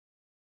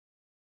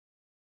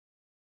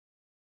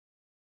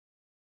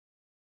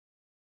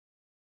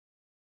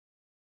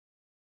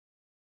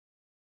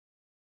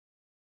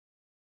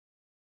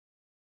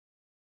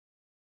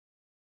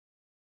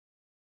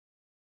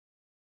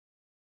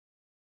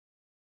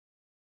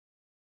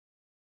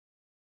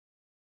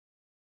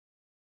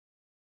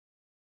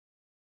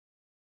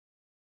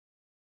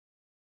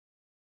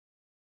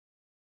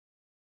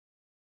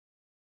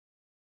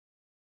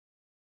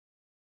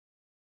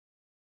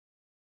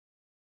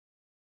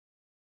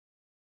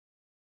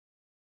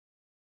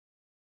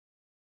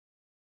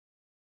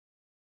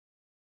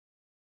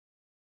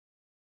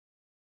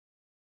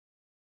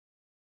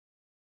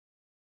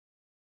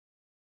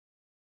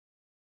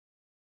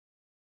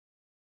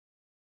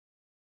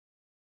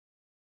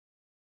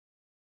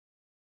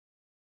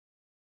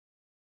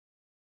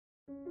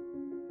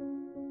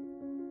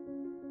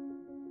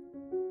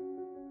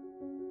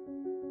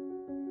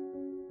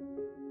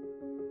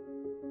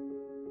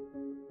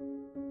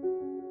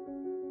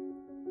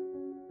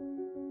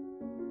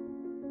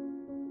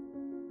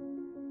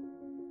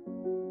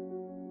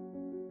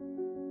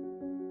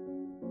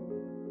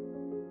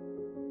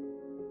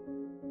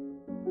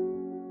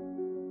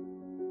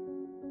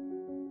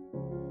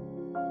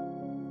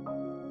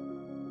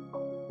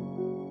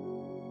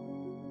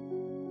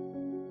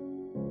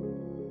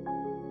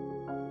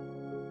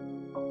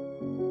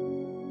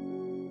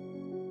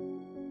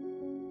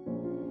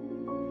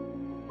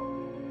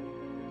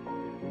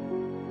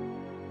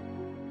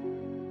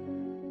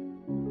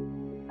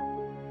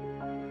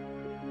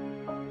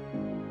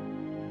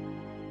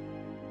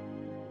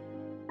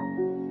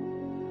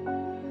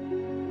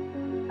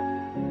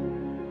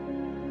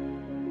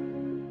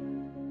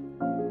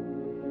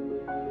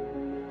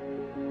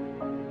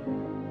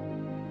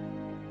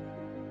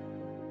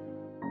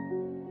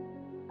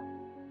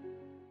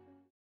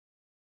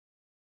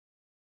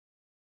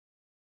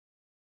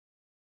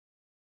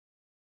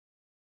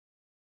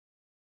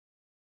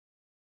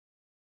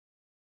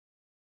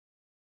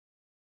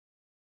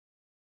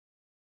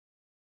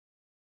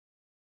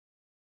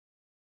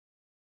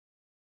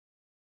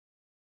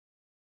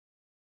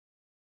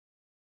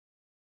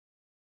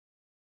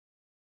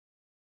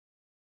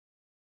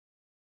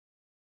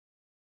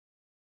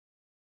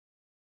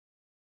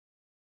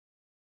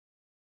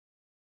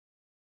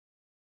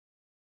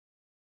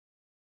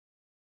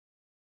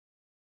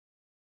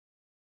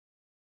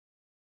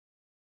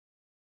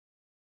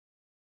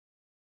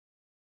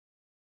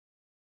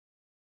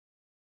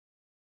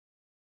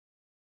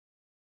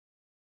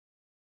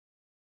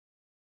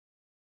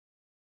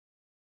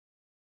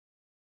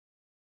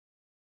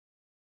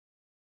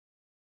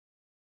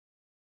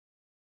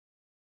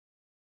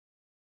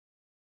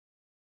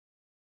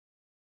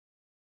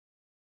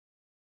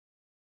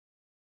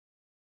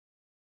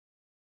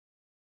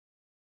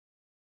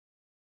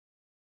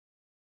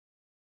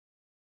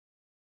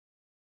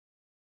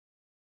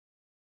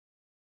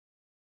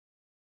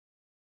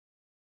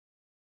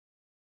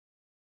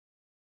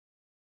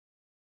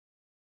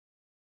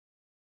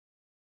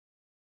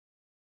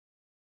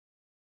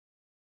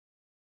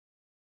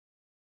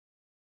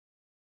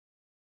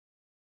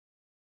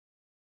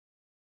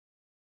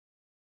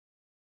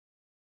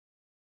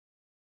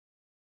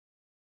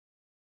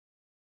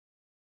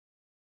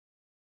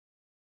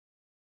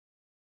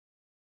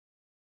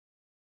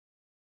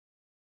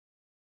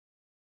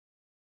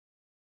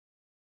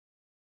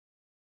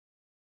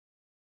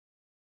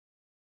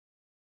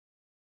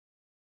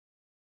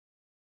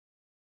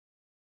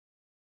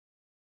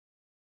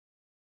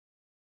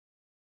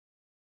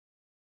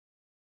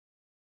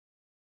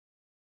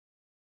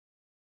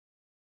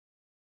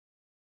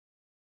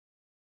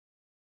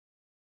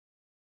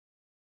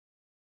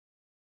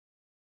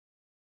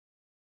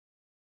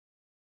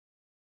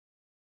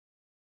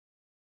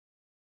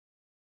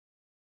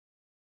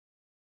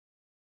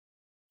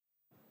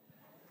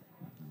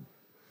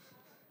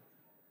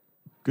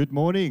Good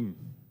morning.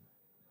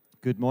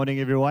 Good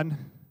morning, everyone.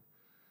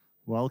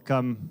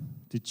 Welcome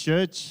to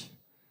church.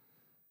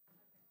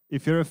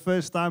 If you're a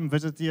first-time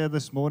visitor here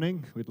this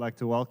morning, we'd like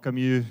to welcome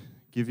you,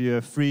 give you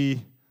a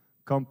free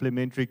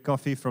complimentary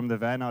coffee from the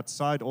van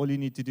outside. All you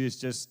need to do is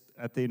just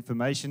at the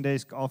information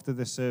desk after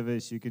the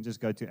service, you can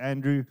just go to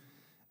Andrew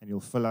and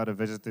you'll fill out a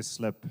visitor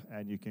slip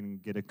and you can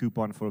get a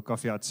coupon for a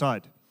coffee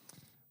outside.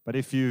 But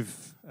if you're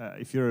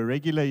a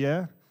regular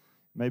here,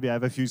 maybe I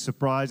have a few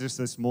surprises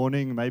this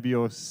morning. Maybe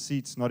your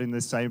seat's not in the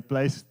same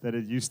place that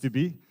it used to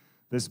be.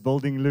 This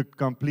building looked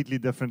completely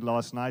different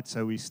last night,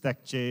 so we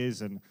stacked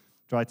chairs and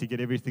tried to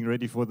get everything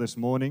ready for this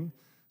morning.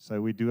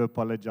 So we do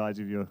apologize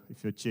if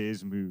your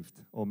chair's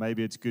moved, or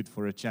maybe it's good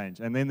for a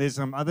change. And then there's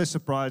some other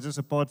surprises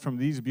apart from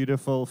these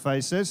beautiful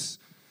faces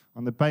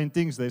on the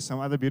paintings. There's some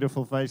other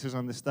beautiful faces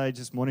on the stage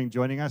this morning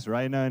joining us,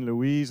 Raina and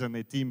Louise and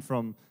their team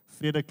from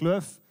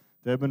Vredekloof,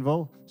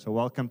 Durbanville. So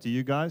welcome to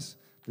you guys.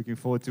 Looking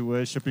forward to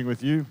worshiping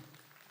with you.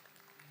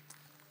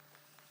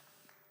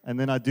 And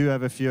then I do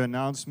have a few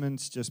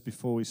announcements just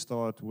before we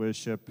start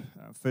worship.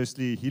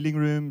 Firstly, healing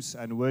rooms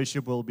and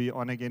worship will be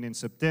on again in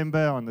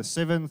September on the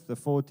 7th, the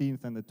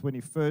 14th, and the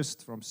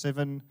 21st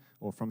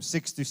from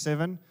 6 to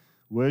 7.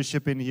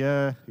 Worship in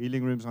here,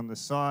 healing rooms on the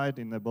side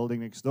in the building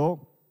next door.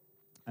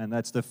 And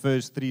that's the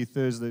first 3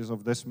 Thursdays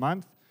of this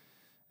month.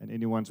 And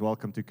anyone's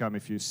welcome to come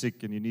if you're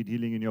sick and you need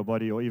healing in your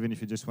body, or even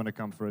if you just want to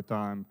come for a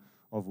time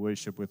of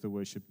worship with the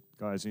worship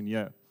guys in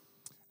here.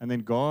 And then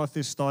Garth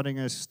is starting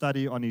a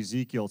study on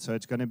Ezekiel. So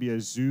it's going to be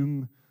a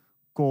Zoom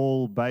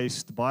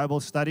call-based Bible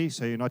study.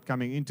 So you're not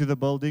coming into the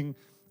building,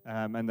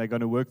 and they're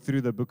going to work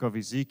through the book of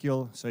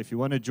Ezekiel. So if you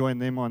want to join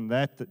them on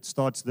that, it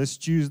starts this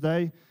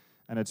Tuesday,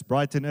 and it's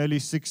bright and early,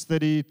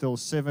 6:30 till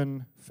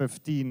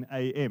 7:15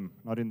 a.m.,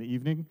 not in the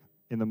evening,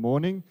 in the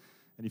morning.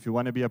 And if you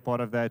want to be a part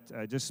of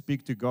that, just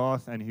speak to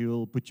Garth, and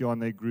he'll put you on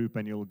their group,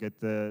 and you'll get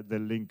the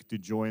link to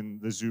join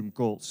the Zoom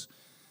calls.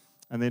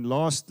 And then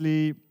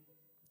lastly,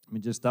 let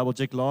me just double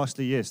check.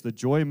 Lastly, yes, the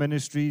Joy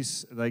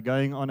Ministries, they're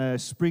going on a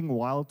spring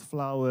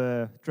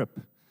wildflower trip.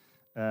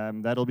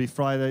 That'll be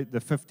Friday, the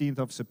 15th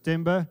of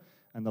September,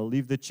 and they'll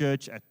leave the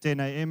church at 10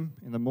 a.m.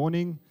 in the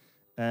morning.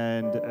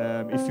 And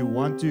if you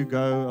want to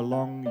go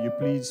along, you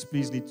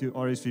please need to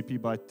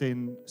RSVP by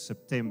 10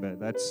 September.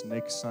 That's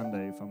next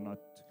Sunday, if I'm not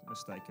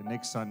mistaken,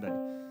 next Sunday.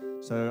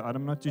 So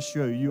I'm not too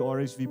sure. You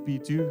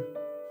RSVP too?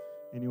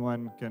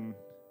 Anyone can?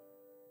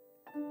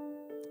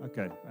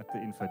 Okay, at the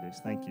info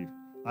desk. Thank you.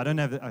 I don't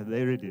have it.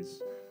 There it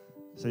is.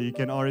 So you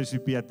can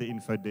RSVP at the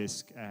info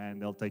desk, and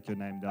they'll take your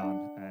name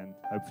down, and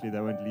hopefully they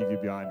won't leave you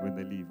behind when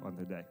they leave on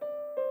the day.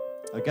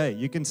 Okay,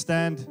 you can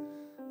stand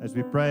as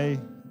we pray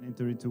and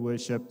enter into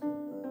worship.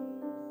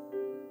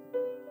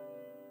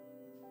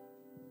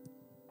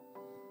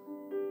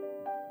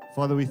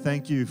 Father, we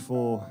thank you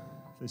for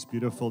this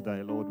beautiful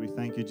day, Lord. We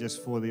thank you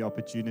just for the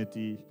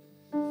opportunity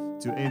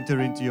to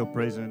enter into your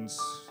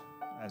presence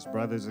as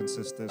brothers and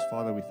sisters.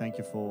 Father, we thank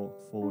you for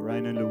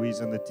Raina and Louise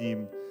and the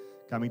team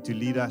coming to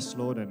lead us,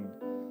 Lord. And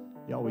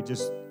we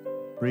just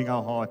bring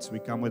our hearts. We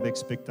come with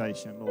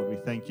expectation, Lord. We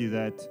thank you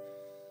that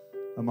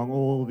among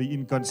all the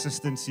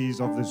inconsistencies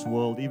of this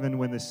world, even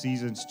when the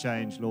seasons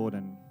change, Lord,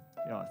 and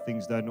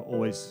things don't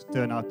always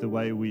turn out the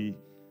way we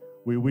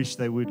wish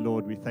they would,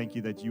 Lord, we thank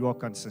you that you are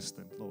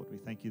consistent, Lord. We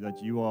thank you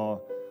that you are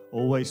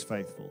always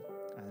faithful,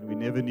 and we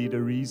never need a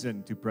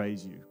reason to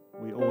praise you.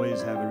 We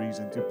always have a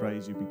reason to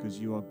praise you because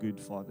you are good,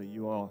 Father.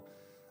 You are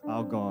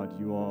our God.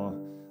 You are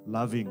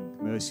loving,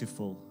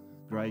 merciful,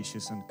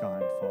 gracious, and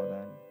kind, Father.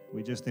 And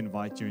we just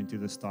invite you into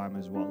this time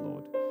as well,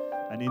 Lord,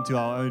 and into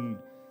our own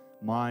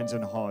minds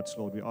and hearts,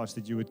 Lord. We ask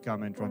that you would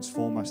come and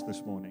transform us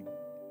this morning.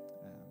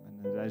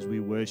 And that as we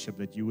worship,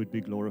 that you would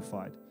be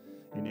glorified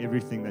in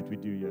everything that we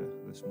do here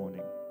this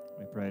morning.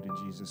 We pray it in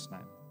Jesus'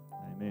 name.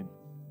 Amen.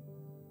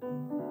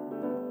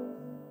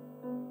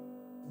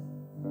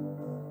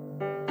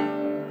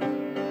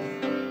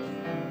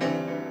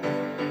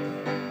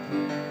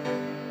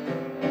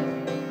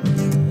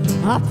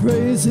 I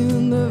praise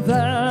in the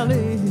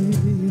valley,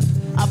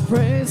 I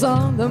praise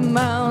on the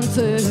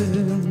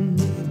mountain.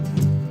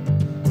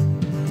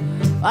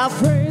 I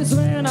praise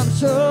when I'm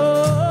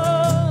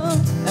sure,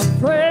 and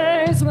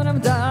praise when I'm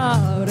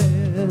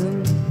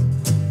doubting.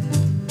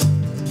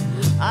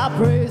 I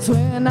praise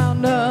when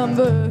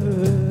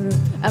outnumbered,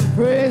 and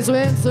praise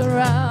when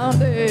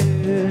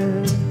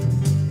surrounded.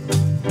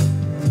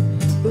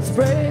 'Cause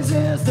praise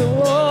is the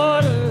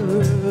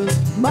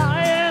waters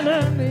my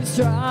enemies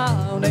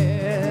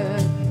drowning.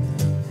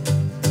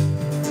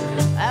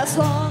 As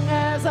long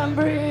as I'm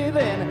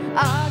breathing,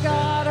 I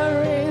got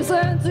a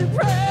reason to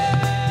praise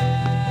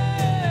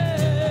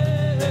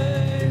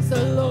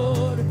the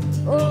Lord,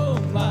 oh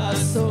my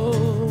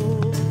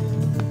soul.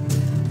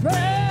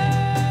 Praise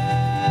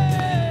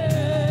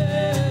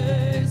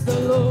the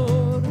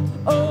Lord,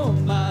 oh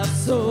my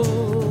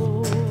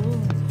soul.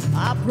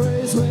 I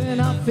praise when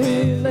I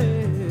feel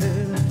it,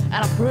 and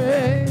I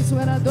praise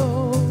when I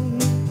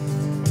don't.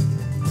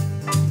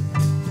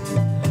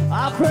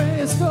 I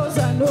praise 'cause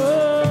I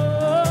know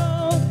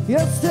you're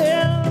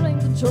still in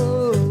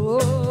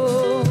control.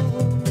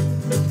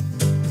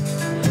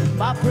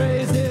 My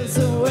praise is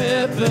a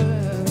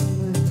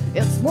weapon,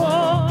 it's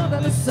more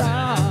than a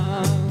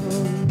sound.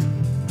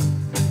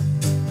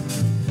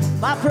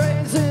 My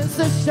praise is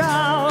a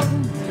shout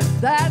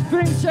that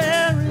brings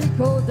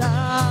Jericho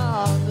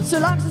down. So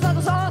long as I'm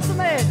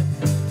awesome,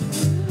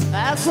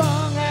 as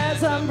long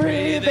as I'm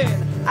breathing,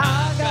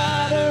 I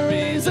got a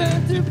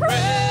reason to praise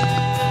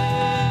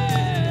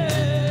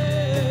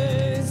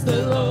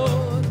the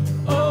Lord,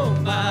 oh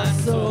my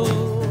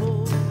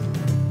soul.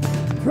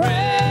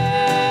 Praise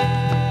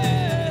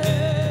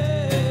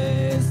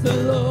the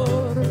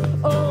Lord,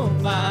 oh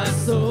my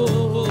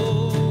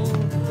soul.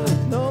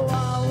 No,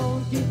 I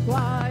won't keep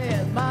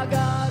quiet, my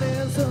God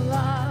is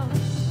alive.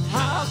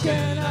 How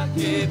can I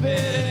keep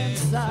it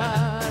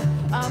inside?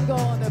 I'm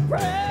gonna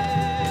praise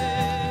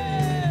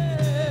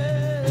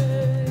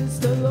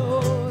the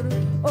Lord,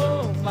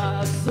 oh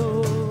my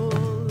soul.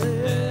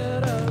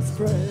 Let us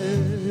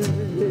praise,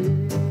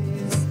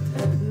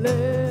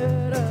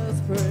 let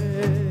us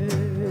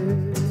praise,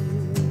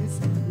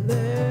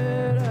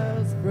 let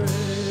us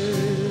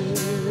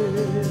praise.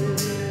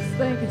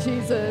 Thank you,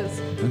 Jesus.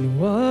 And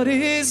what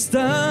is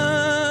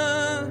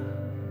done,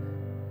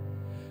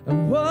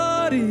 and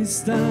what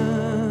is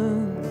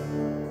done,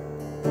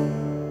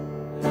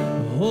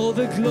 all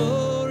the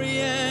glory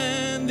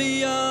and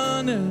the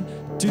honor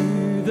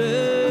to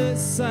the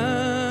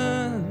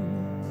Son.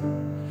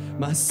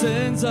 My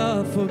sins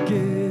are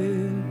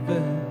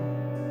forgiven,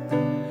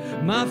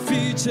 my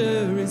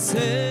future is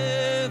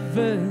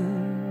heaven.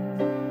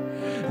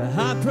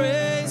 I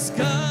praise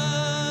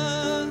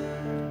God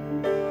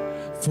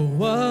for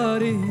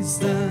what He's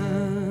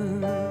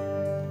done.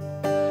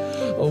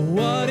 Oh,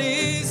 what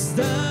He's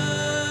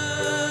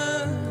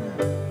done,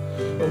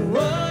 oh,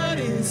 what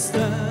He's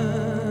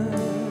done.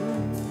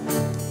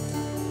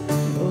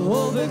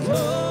 All the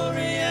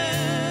glory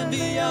and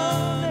the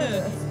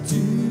honor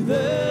to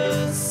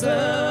the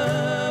Son.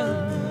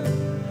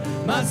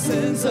 My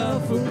sins are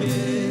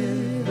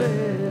forgiven,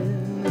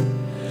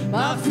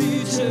 my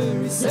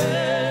future is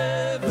heaven.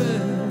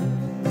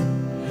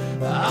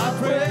 I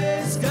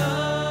praise God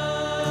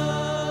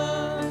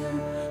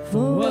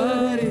for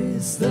what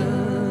is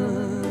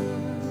done.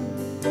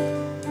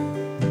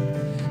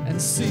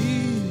 And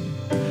see,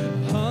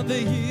 on the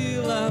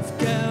hill of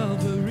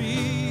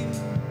Calvary,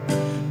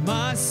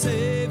 my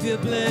Savior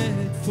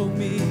bled for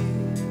me,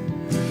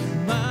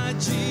 my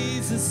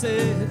Jesus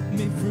set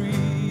me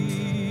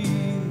free.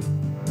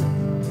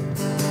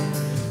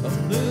 Oh,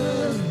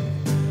 look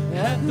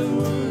at the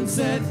wounds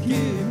that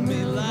give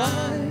me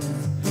life,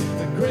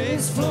 the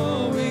grace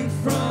flowing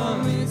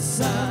from His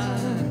side.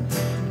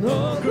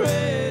 No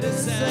greater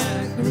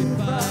sacrifice.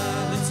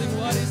 Let's sing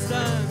what He's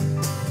done.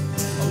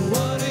 Oh,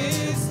 what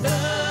He's done,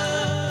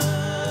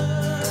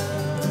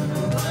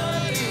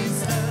 what He's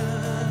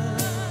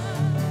done.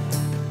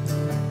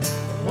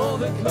 All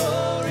the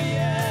glory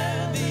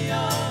and the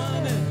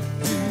honor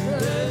to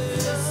the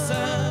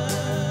Son.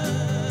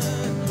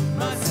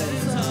 My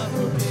sins are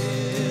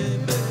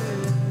forgiven,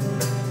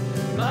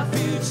 my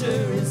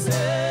future is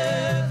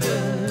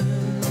heaven.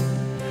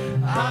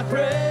 I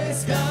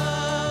praise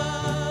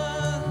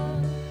God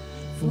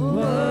for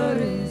what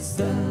He's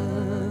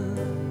done.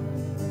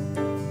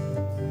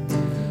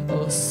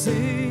 Oh,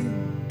 sing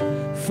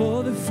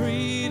for the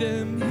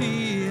freedom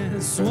He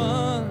has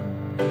won.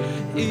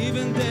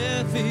 Even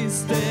death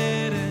is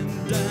dead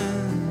and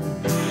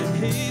done.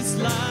 His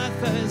life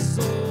has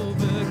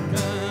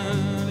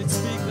overcome. Let's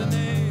speak the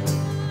name.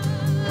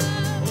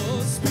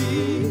 Oh,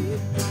 speak,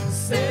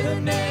 say the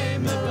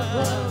name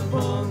above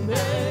all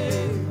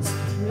names.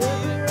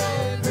 Over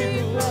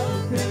every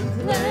broken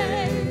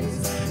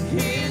place,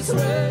 He's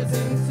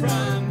risen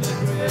from the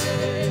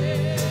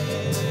grave.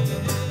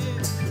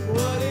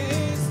 What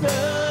He's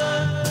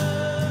done,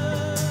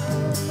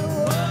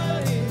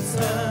 what He's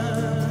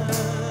done.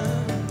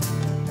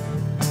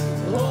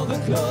 All the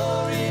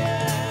glory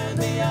and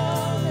the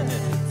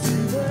honor to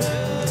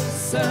the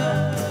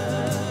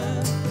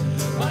Son.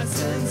 My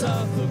sins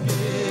are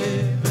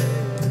forgiven,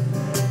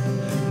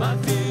 my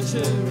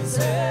future is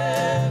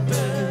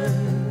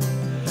heaven.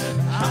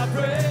 I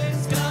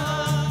praise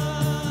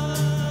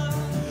God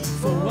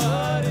for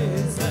what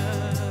He's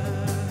done.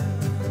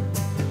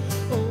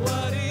 Oh,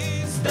 what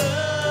He's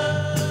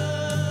done,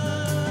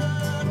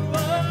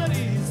 what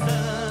He's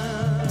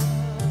done.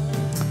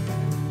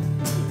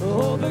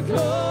 All the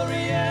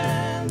glory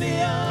and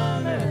the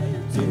honor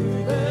to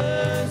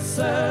the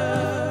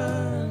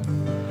Son.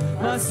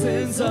 My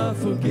sins are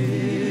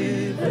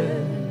forgiven,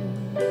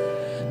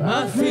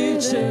 my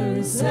future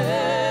is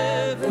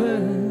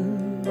heaven.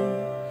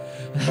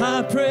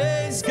 I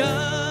praise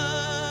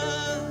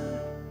God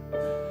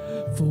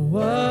for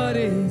what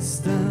He's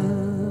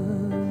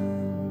done.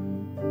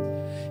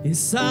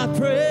 Yes, I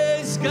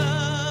praise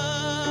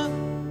God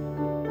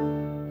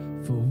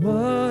for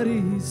what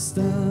He's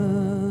done.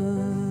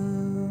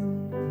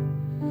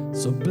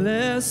 So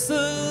bless the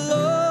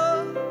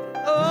Lord,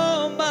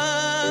 oh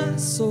my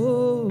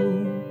soul,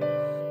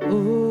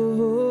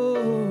 oh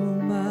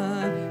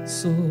my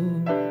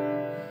soul.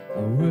 I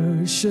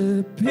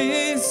worship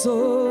His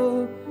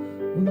holy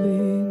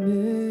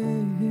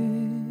name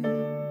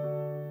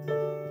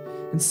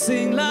and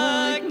sing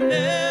like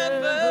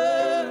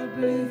never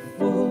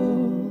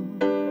before.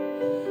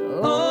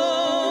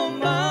 Oh,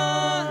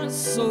 my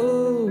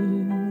soul,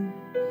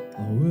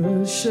 I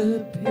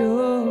worship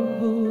your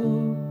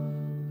holy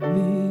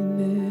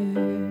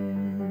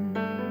name.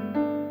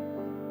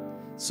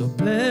 So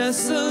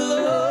bless the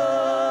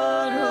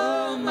Lord,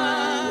 oh,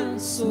 my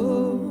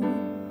soul.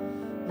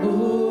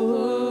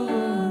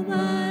 Oh,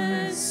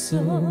 my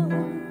soul,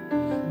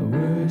 I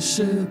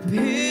worship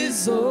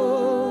his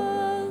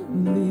holy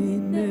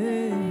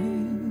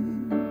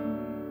name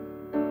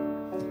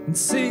and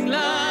sing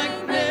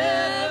like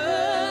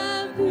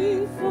never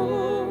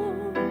before.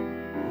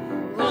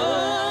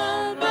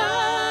 Oh,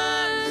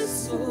 my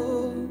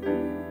soul,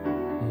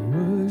 I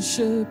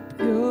worship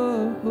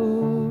your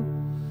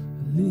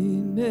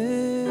holy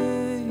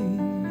name.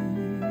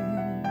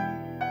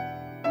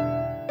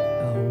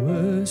 I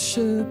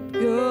worship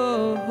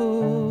your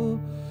holy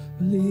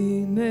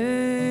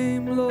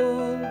name,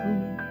 Lord.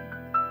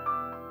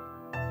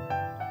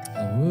 I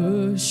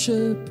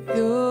worship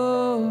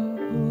your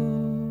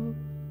holy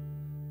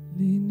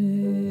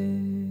name.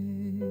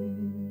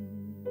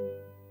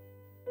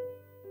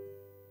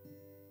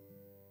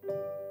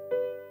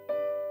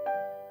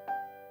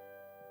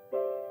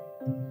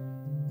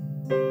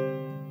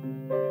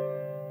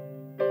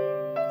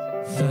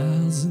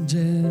 Thousand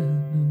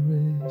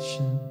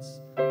generations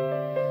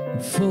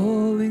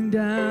falling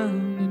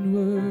down in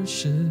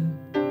worship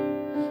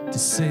to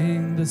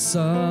sing the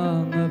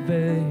song of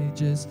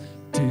ages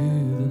to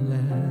the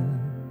Lamb.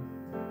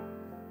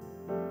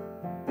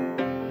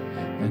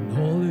 And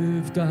all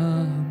who've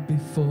gone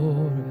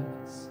before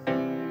us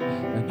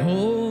and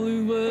all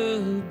who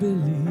will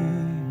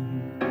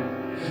believe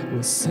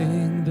will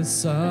sing the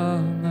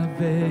song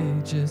of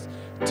ages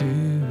to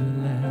the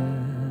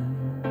Lamb.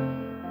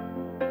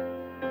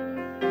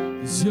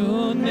 'Cause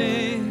your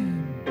name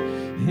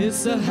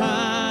is the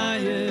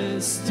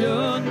highest,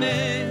 your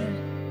name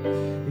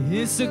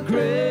is the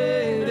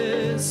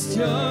greatest,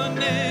 your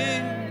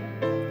name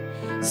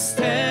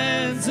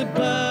stands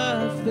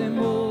above them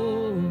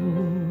all.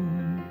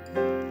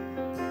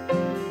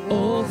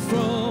 All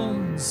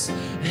thrones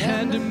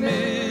and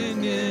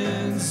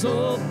dominions,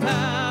 all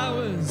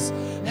powers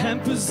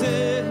and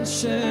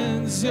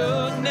possessions,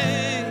 your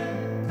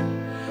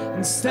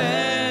name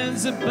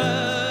stands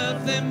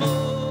above them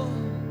all.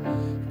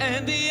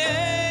 And the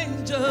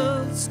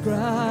angels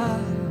cry,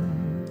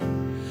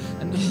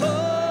 and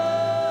holy,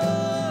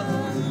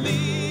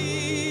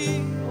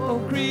 all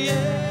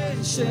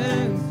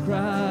creation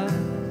cry,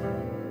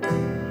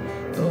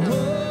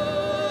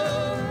 holy,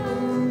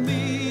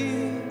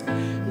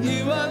 you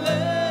are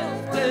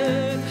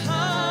lifted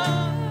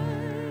high,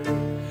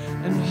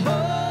 and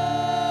holy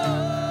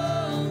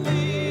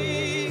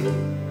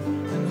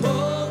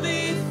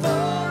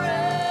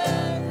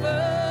forever.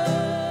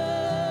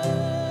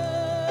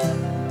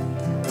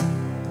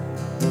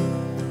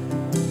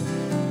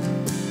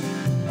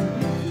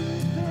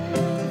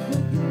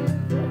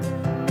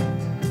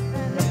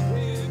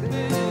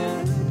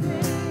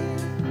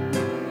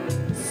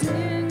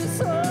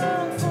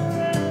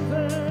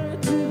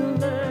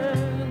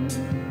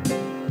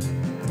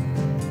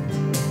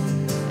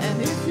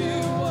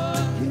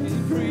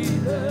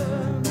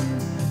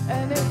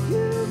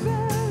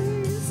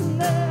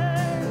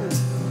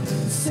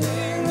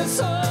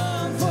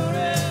 Song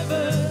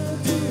forever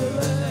to the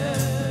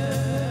Lamb.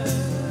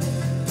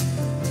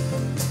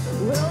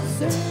 We'll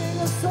sing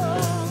a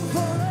song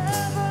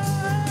forever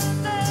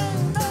and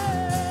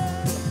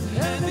amen.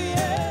 And the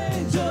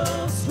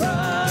angels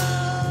cry,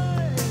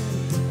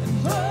 and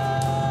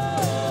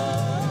holy,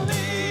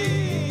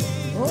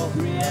 all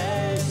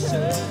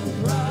creation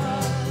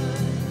cry,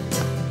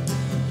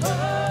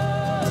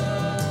 holy,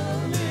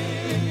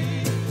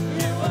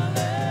 you are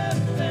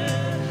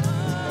lifted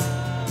high.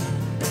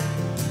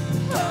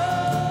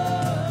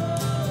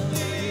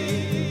 Holy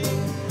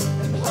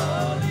and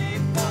holy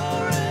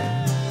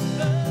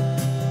forever.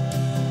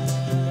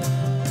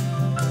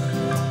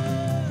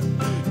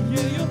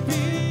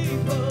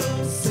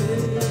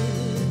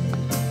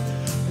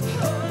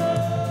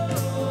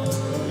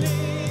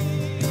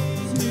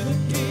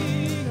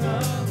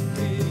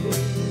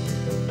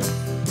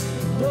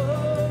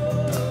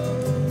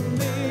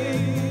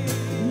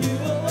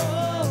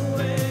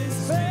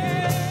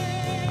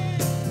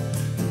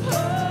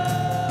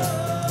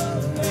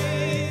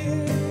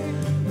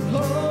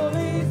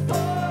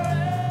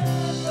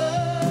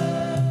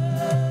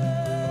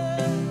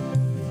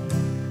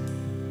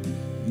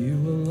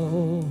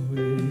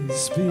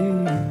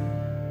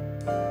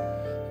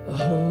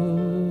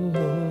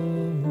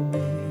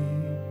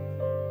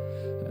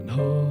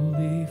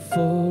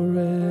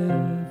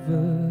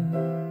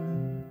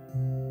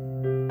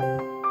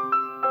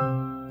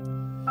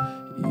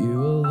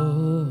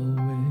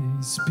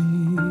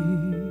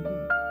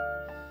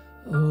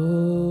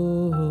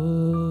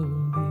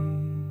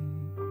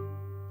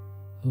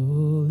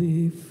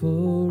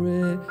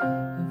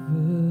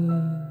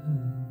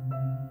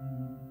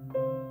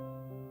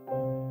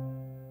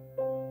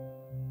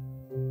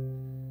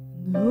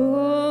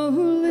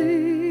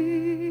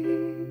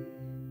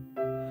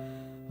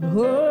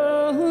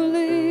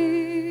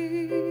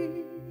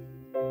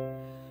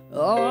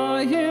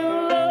 Are you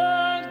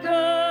Lord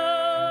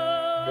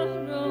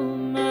God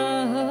Almighty?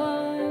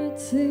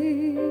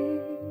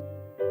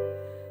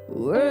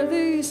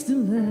 Worthy is the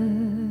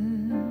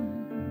Lamb,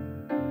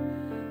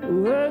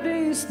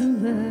 worthy is the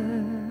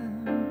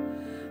Lamb.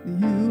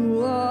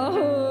 You are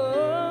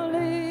holy,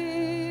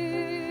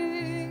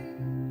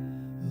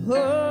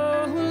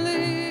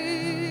 holy.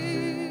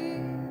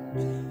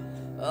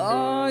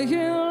 Are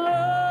you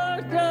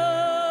Lord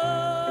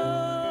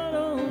God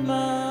Almighty?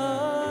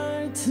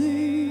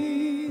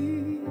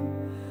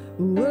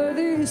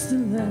 Worthy is the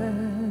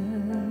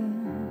Lamb,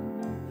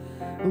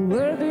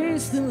 worthy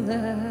is the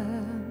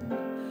Lamb,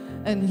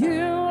 and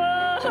you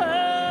are holy,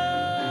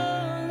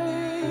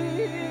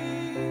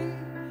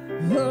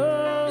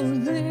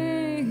 holy.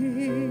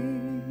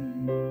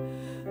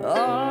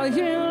 Are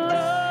you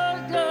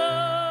Lord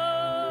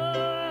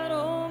God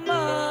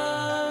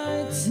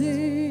Almighty?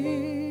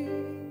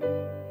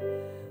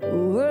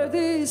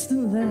 Worthy is the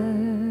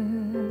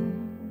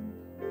Lamb,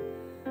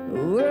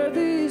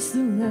 worthy is the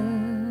Lamb.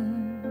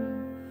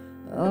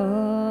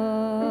 Amen.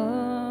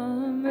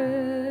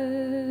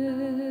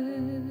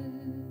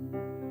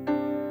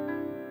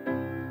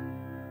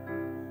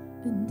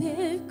 And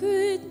death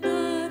could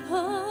not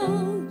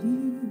hold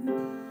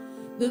you,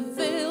 the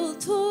veil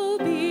tore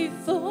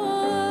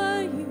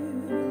before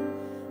you,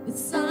 it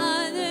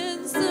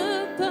silenced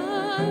the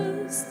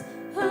past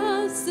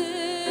of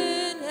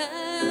sin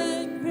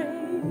and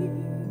grave.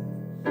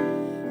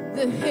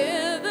 The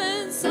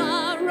heavens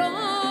are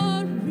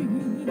roaring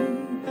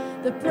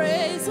the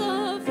praise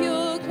of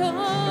your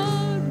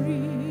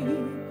glory,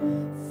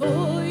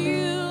 for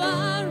you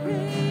are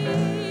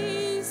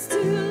raised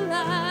to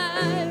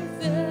life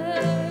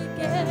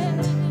again.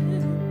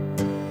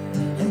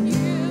 And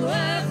you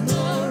have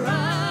no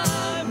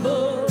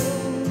rival,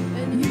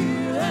 and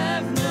you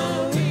have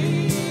no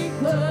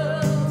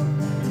equal.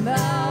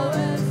 Now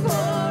and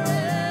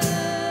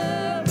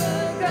forever,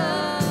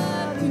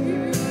 God,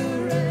 you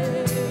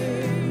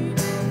reign.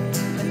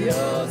 And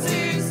yours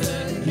is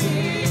the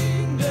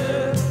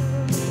kingdom,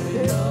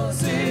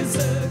 yours is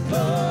the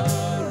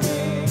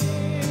glory,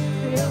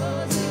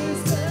 yours is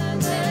the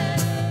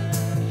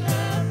name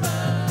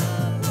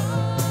above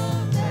all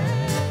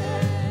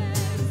names.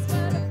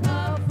 What a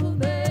powerful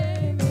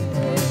name it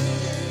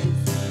is.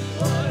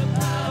 What a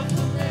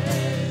powerful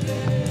name it is.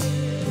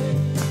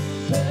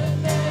 The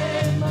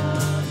name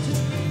of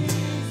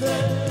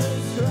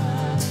Jesus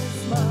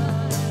Christ,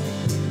 my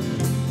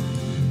King.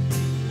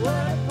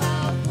 What a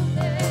powerful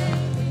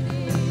name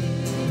it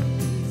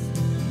is.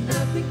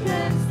 Nothing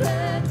can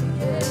stand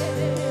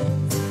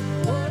against.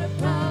 What a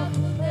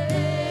powerful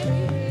name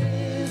it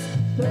is.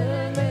 The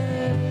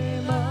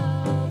name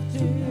of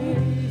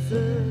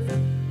Jesus.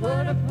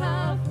 What a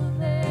powerful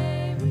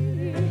name it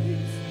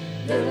is.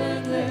 The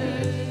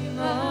name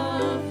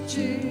of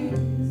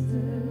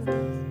Jesus.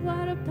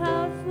 What a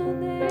powerful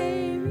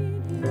name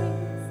it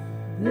is.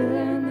 The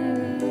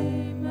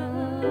name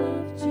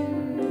of Jesus.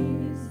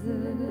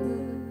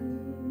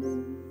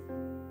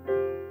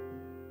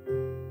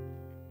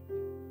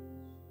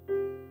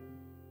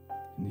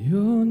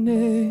 Your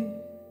name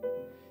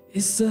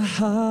is the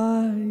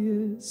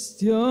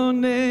highest, your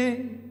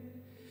name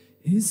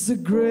is the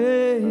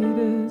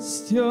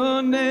greatest,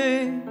 your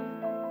name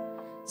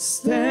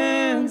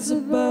stands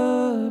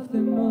above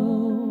them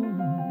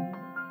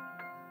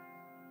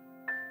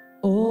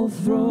all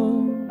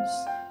thrones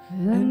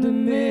and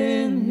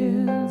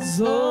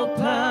dominions, all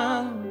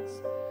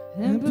powers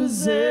and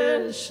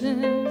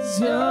possessions,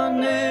 your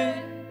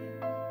name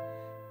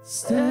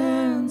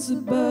stands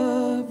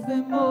above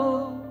them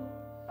all.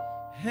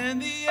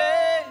 And the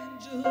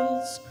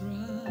angels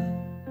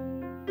cry,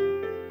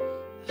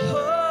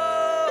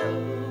 holy,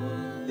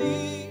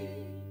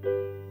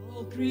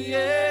 all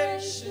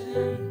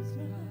creation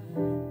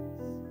cries,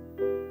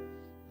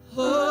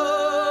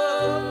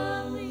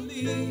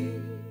 holy,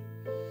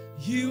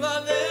 you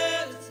are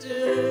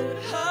lifted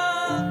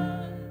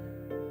high,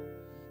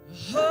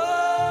 holy,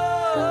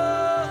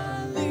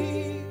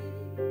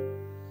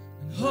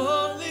 and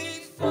holy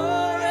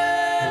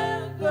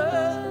forever.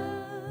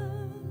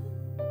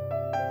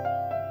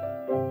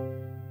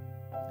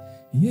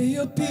 Yeah,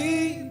 your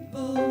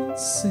people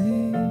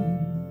sing,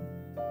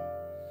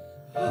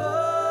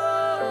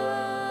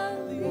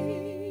 holy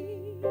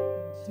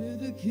to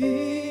the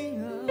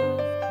King of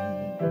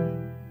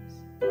Kings.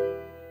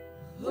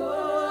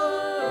 Holy,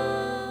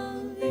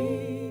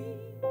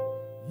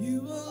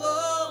 you will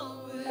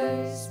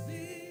always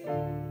be.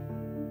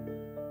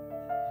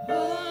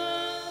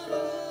 Holy,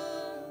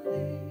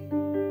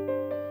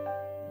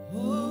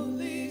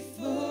 holy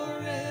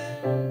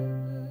forever.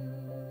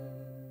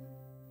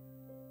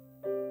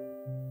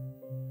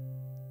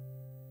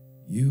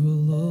 You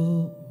will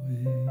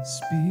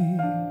always be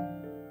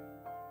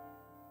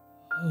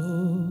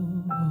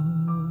holy,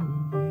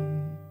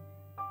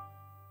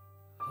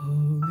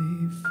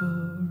 holy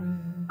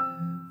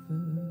forever.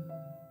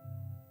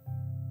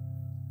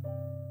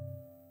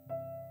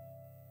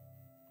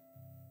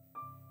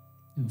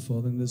 And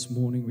Father, this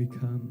morning we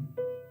come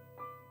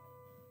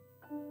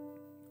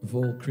of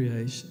all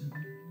creation,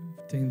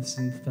 of tens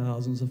and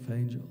thousands of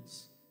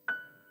angels,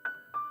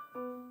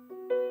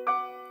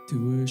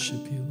 to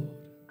worship you, Lord.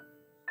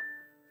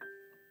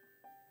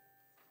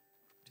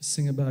 To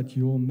sing about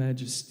your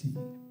majesty,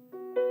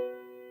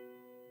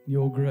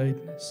 your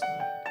greatness,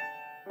 Lord.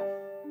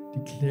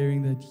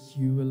 Declaring that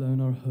you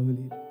alone are holy,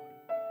 Lord.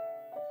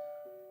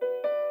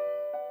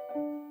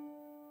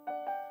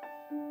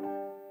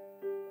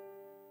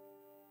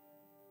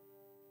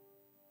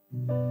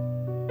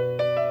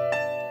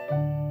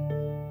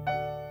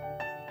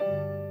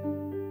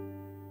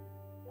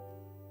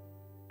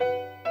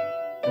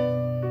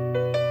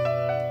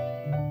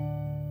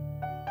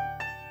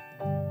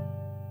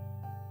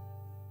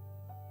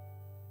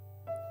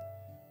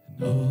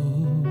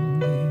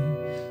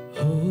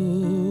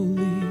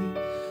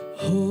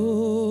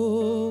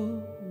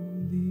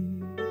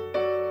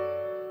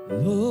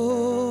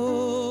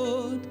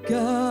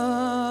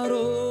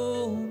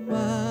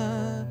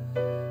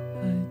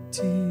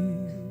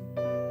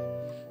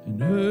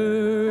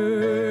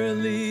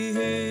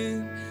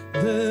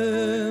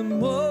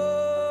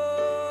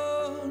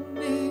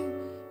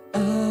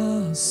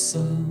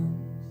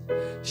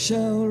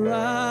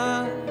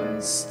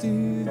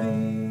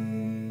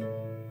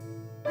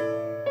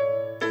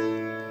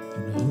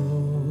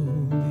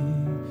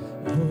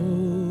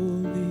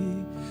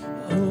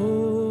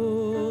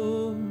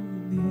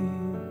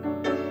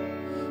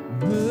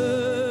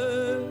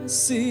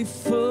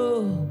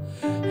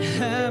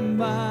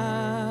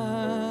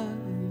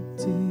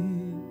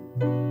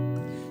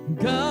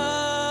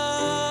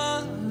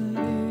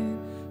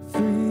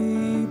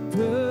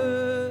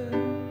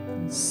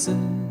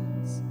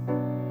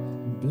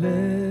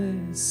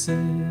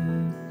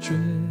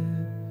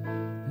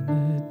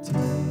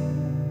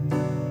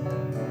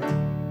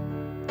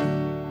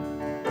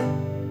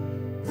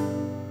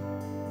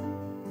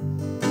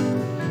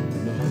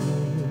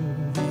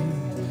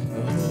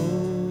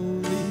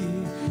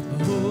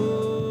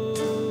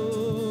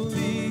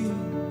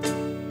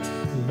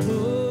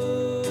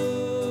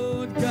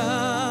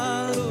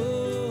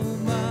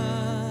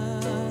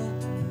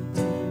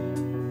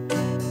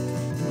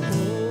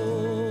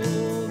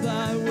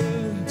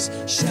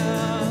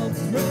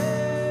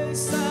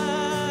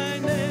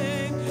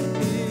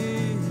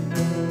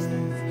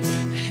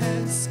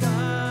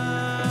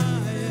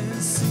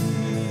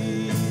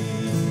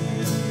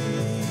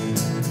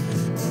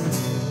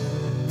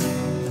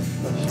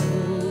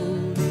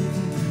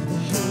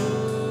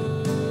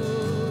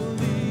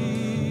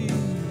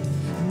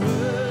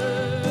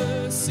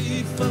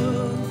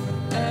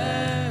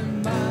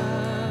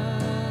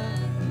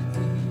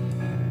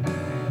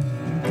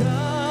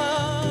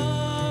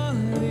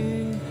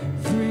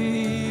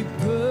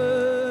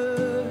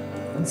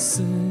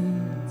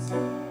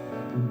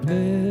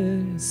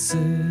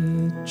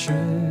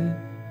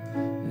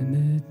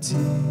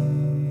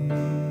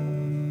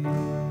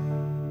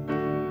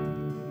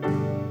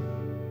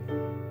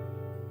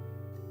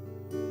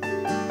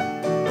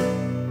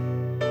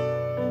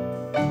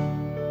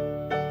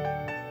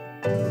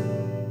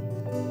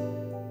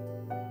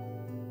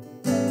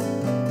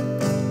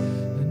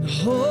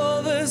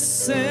 All the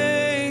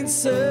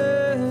saints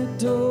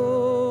adore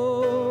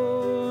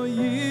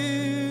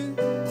you,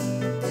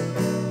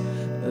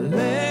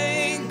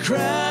 laying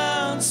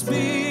crowns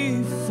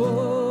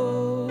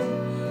before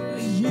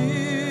you,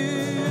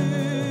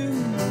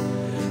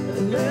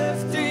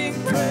 lifting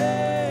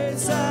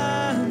praise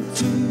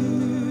unto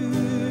you.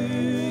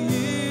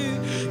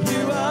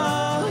 You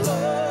are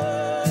holy,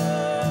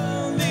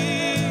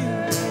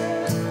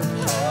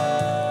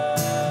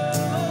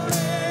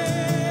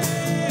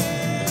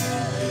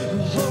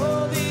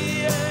 all the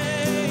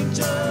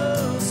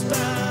angels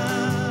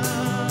bow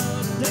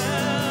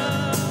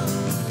down,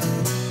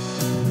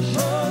 the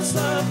hosts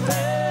of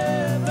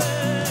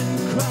heaven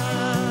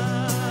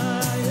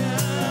cry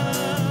out,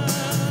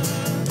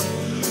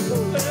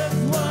 with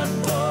one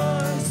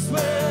voice,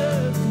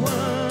 with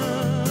one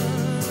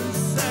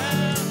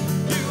sound.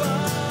 You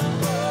are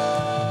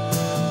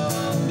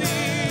holy,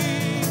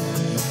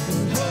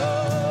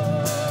 holy.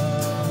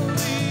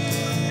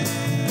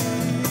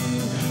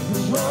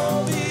 All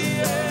the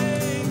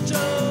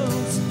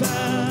angels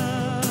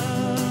bow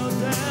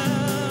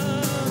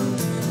down,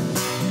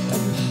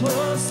 and the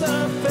hosts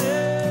of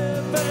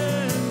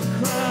heaven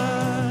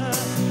cry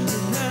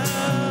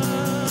out,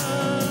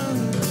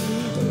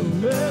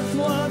 with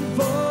one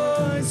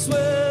voice,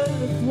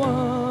 with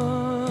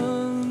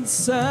one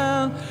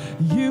sound.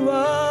 You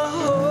are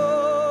holy,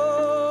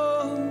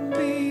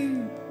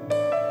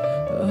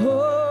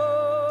 holy,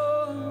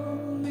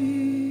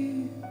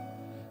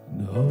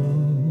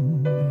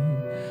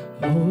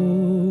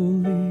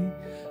 holy,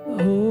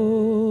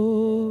 holy,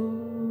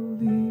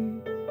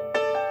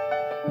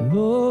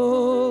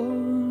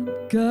 Lord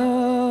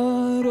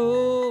God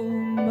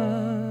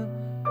Almighty.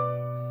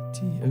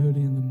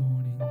 Early in the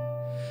morning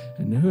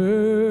and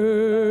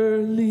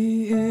early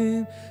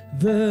in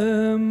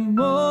the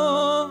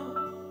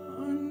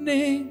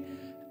morning,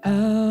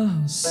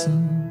 our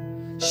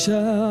sun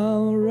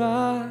shall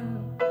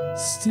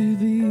rise to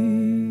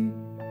thee.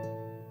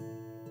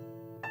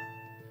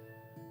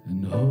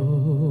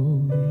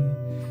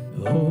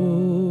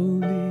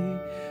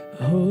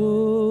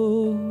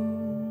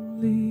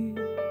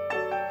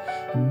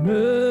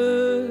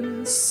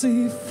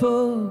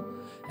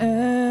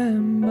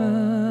 and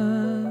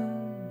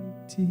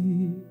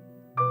mighty,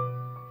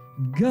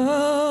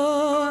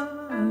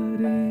 God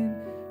in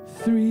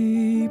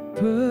three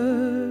persons,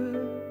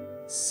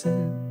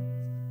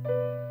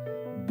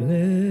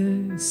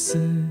 blessed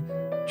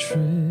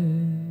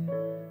Trinity.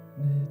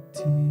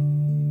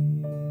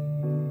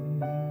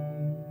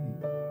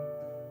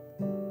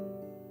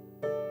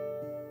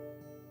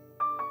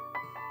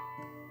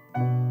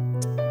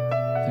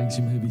 Thanks,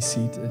 you may be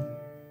seated.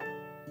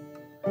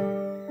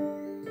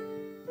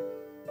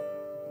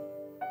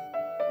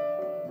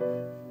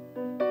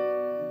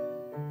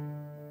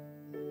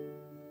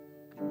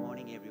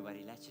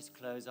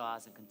 Close our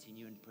eyes and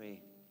continue in prayer.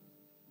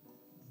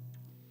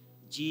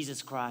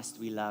 Jesus Christ,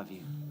 we love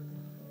you.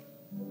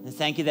 And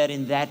thank you that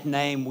in that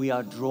name we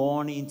are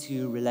drawn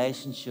into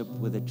relationship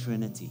with the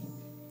Trinity,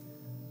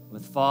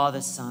 with Father,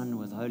 Son,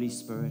 with Holy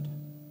Spirit.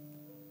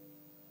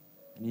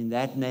 And in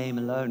that name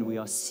alone we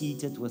are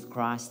seated with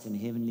Christ in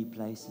heavenly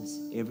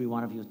places. Every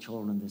one of your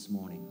children this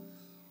morning,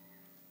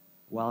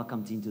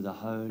 welcomed into the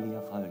Holy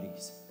of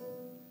Holies,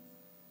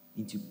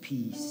 into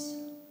peace,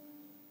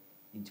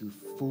 into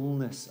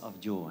fullness of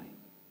joy,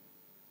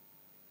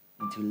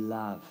 into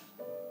love.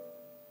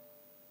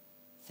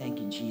 Thank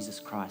you, Jesus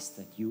Christ,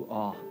 that you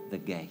are the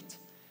gate.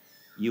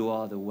 You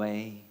are the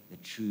way, the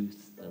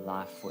truth, the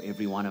life for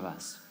every one of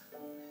us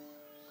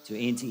to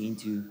enter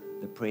into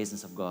the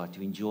presence of God,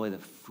 to enjoy the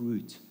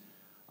fruit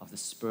of the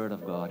Spirit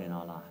of God in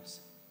our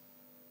lives.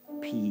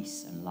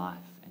 Peace and life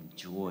and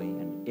joy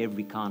and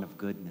every kind of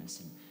goodness.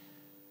 And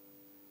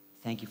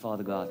thank you,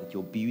 Father God, that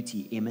your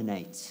beauty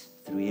emanates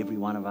through every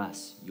one of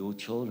us, your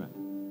children,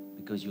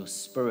 because your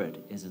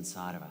Spirit is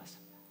inside of us.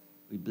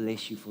 We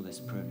bless you for this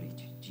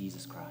privilege,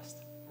 Jesus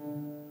Christ.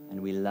 And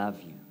we love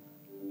you.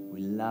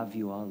 We love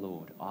you, our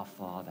Lord, our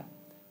Father,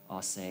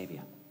 our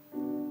Savior.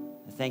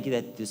 And thank you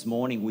that this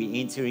morning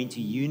we enter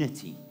into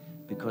unity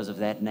because of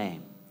that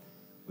name.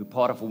 We're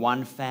part of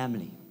one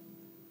family,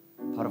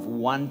 part of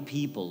one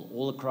people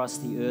all across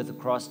the earth,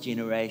 across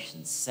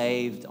generations,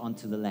 saved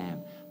unto the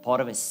Lamb. Part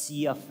of a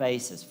sea of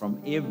faces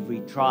from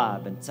every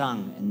tribe and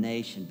tongue and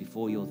nation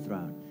before your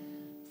throne.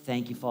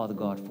 Thank you, Father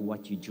God, for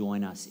what you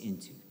join us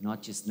into,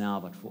 not just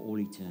now, but for all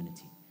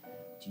eternity.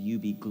 To you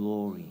be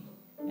glory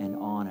and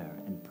honor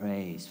and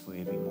praise for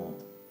evermore.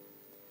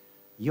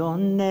 Your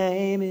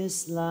name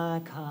is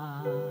like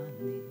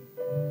honey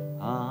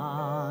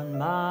on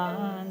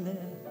my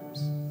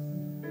lips,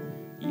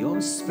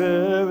 your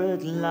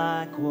Spirit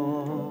like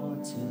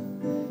water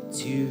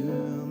to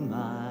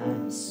my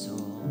soul.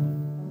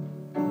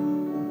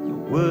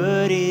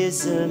 Word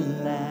is a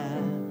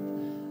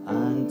lamp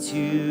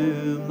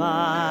unto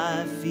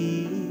my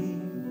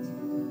feet.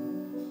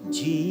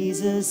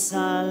 Jesus,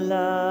 I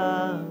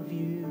love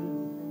you.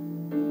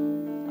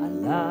 I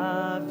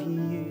love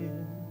you.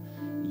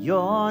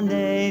 Your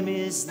name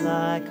is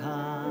like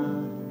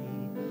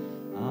honey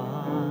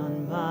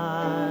on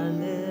my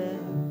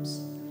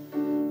lips.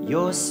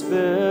 Your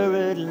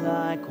Spirit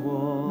like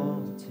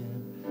water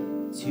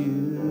to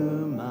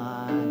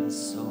my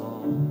soul.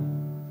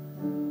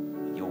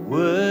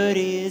 Word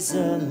is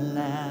a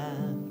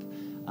lamp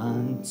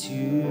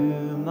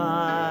unto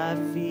my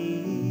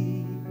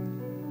feet.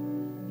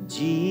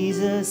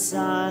 Jesus,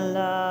 I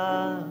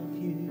love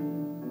you.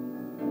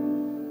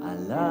 I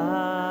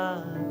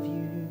love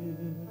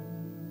you.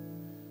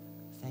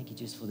 Thank you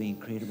just for the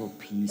incredible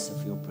peace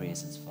of your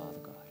presence, Father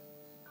God.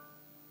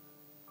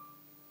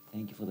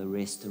 Thank you for the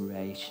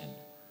restoration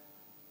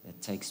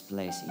that takes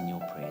place in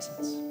your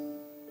presence.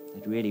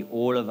 That really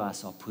all of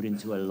us are put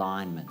into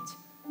alignment,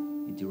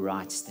 into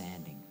right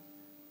standing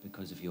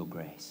because of your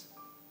grace.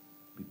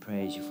 We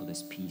praise you for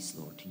this peace,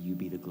 Lord. To you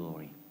be the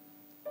glory.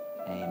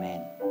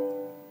 Amen.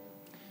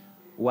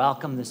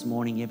 Welcome this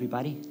morning,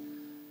 everybody.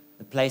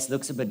 The place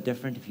looks a bit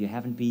different if you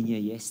haven't been here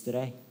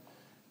yesterday.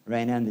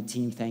 Raina and the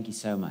team, thank you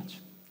so much.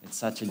 It's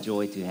such a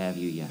joy to have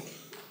you here.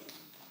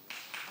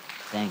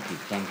 Thank you,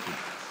 thank you.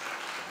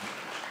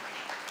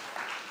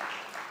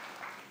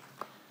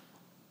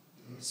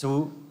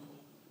 So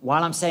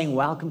while I'm saying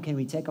welcome, can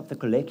we take up the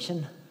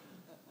collection?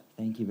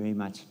 Thank you very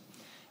much.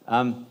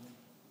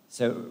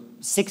 So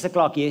 6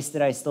 o'clock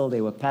yesterday still,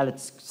 there were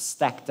pallets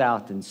stacked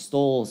out and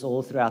stalls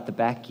all throughout the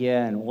back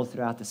here and all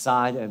throughout the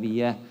side over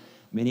here.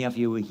 Many of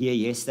you were here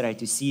yesterday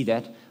to see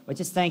that. But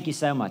just thank you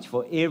so much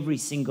for every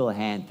single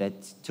hand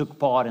that took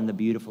part in the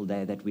beautiful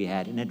day that we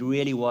had. And it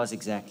really was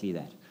exactly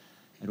that.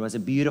 It was a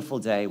beautiful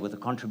day with the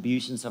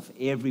contributions of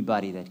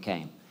everybody that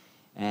came.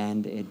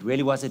 And it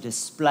really was a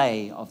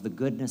display of the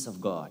goodness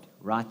of God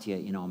right here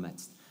in our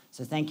midst.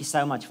 So thank you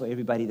so much for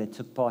everybody that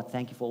took part.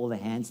 Thank you for all the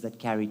hands that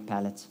carried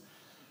pallets.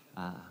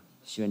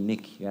 Sure,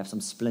 Nick, you have some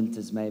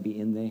splinters maybe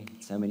in there.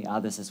 So many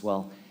others as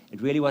well.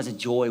 It really was a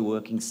joy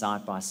working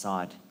side by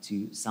side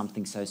to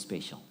something so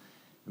special.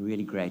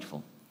 Really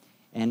grateful.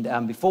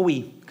 And before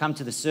we come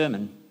to the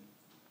sermon,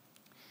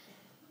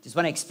 just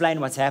want to explain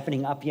what's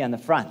happening up here in the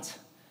front.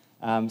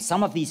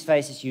 Some of these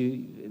faces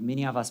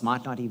many of us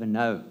might not even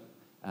know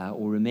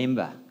or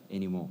remember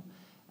anymore.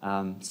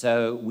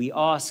 So we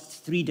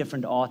asked 3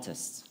 different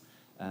artists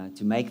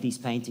to make these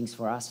paintings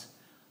for us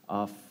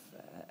of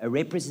a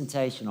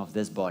representation of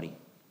this body.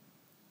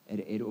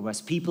 It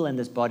was people in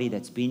this body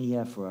that's been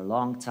here for a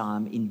long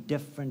time in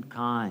different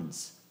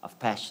kinds of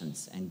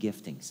passions and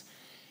giftings.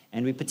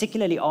 And we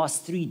particularly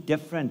asked 3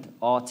 different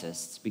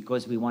artists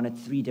because we wanted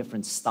 3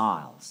 different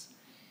styles.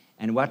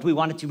 And what we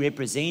wanted to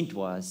represent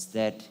was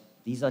that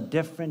these are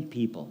different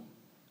people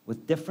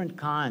with different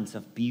kinds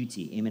of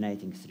beauty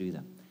emanating through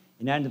them.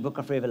 You know, in the book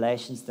of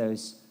Revelations,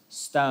 those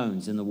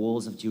stones in the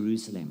walls of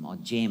Jerusalem are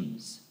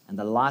gems, and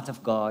the light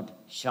of God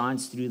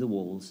shines through the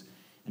walls.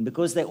 And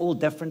because they're all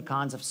different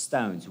kinds of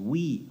stones,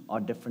 we are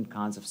different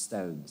kinds of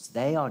stones.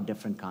 They are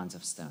different kinds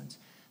of stones.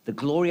 The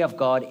glory of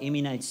God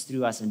emanates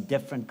through us in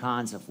different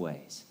kinds of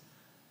ways.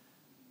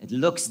 It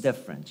looks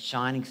different,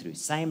 shining through,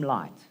 same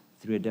light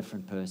through a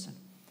different person.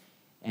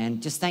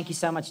 And just thank you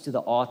so much to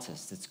the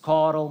artists. It's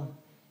Carl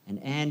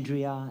and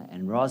Andrea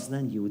and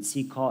Rosalind. You would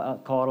see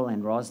Carl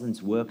and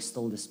Rosalind's work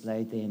still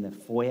displayed there in the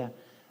foyer.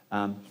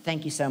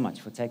 Thank you so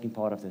much for taking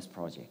part of this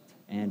project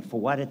and for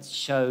what it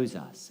shows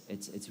us.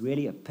 It's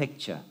really a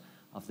picture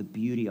of the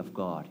beauty of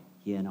God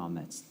here in our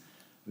midst.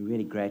 We're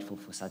really grateful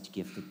for such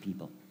gifted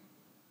people.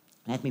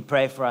 Let me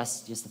pray for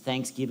us, just a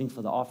thanksgiving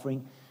for the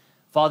offering.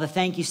 Father,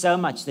 thank you so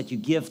much that you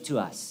give to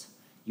us.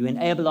 You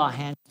enable our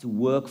hands to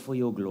work for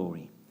your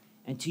glory.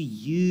 And to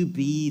you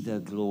be the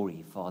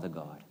glory, Father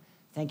God.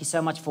 Thank you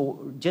so much for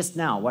just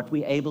now what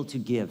we're able to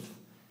give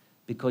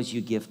because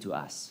you give to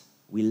us.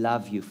 We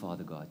love you,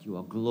 Father God. You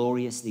are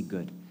gloriously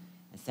good.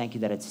 And thank you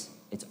that it's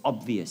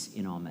obvious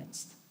in our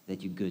midst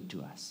that you're good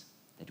to us,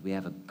 that we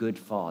have a good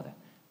Father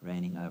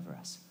reigning over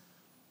us.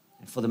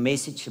 And for the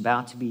message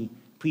about to be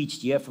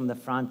preached here from the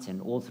front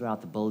and all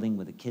throughout the building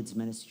with the kids'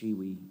 ministry,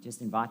 we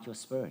just invite your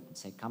spirit and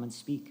say, come and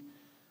speak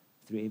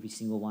through every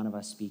single one of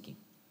us speaking.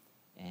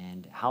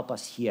 And help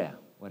us hear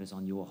what is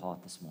on your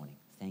heart this morning.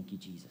 Thank you,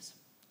 Jesus.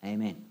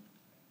 Amen.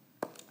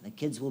 The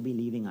kids will be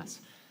leaving us.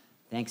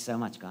 Thanks so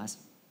much, guys.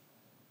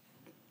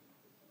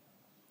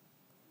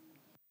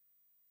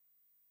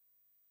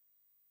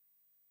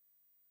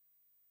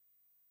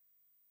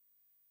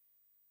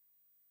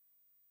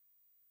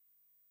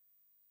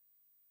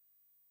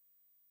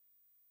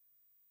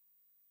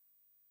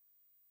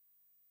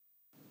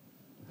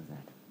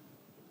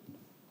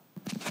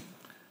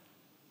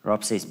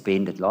 Rob says,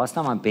 bend it. Last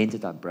time I bent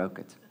it, I broke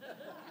it.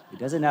 He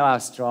doesn't know how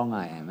strong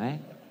I am, eh?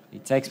 He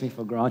takes me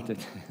for granted.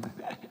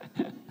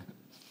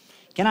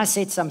 Can I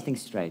set something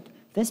straight?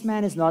 This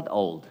man is not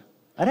old.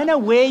 I don't know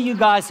where you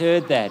guys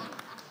heard that.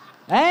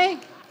 Eh?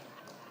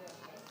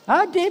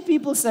 How dare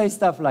people say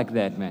stuff like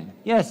that, man?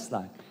 Yes,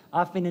 like,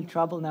 I've been in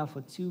trouble now for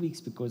 2 weeks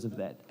because of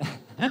that.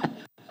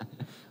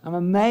 I'm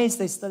amazed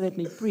they still let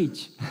me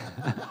preach.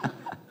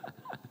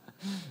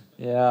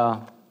 Yeah.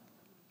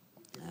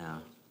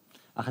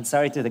 I'm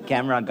sorry to the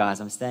camera guys.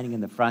 I'm standing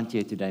in the front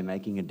here today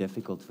making it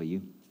difficult for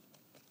you.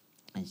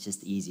 It's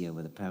just easier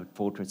with the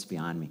portraits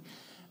behind me.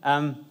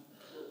 I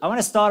want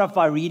to start off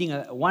by reading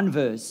one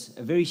verse,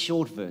 a very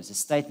short verse, a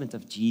statement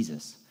of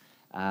Jesus,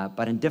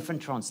 but in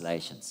different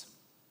translations.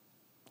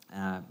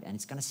 And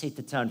it's going to set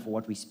the tone for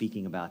what we're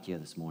speaking about here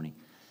this morning.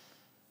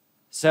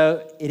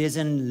 So it is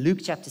in Luke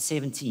chapter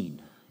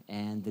 17,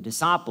 and the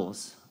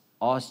disciples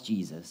asked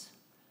Jesus,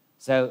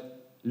 so,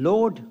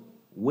 Lord,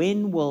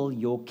 when will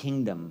your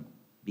kingdom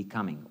be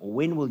coming? Or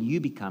when will you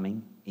be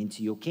coming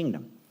into your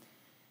kingdom?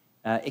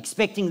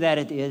 Expecting that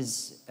it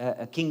is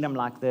a kingdom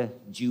like the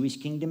Jewish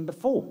kingdom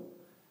before.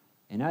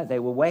 You know, they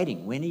were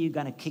waiting. When are you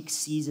going to kick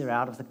Caesar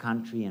out of the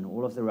country and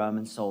all of the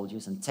Roman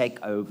soldiers and take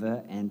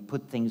over and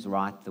put things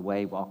right the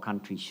way our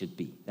country should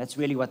be? That's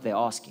really what they're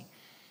asking.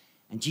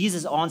 And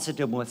Jesus answered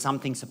them with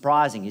something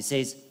surprising. He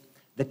says,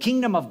 the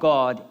kingdom of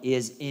God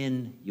is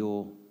in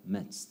your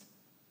midst.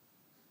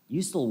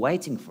 You're still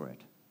waiting for it,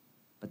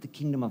 but the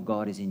kingdom of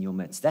God is in your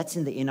midst. That's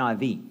in the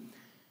NIV.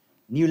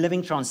 New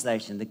Living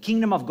Translation, the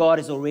kingdom of God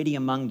is already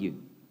among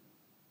you.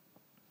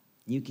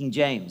 New King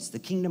James, the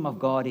kingdom of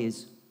God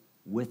is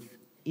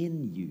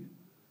within you.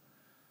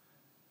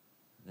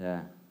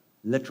 The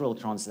literal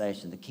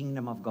translation, the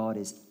kingdom of God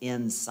is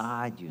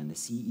inside you. And the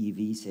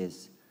CEV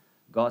says,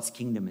 God's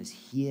kingdom is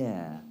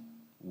here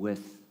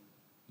with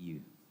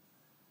you.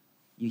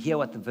 You hear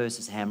what the verse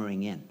is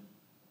hammering in.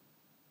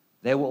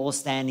 They were all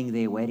standing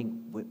there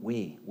waiting.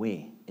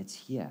 Where? It's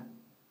here.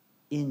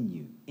 In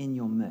you, in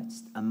your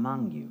midst,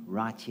 among you,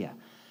 right here.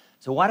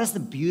 So what does the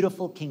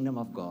beautiful kingdom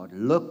of God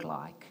look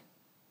like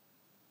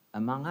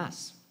among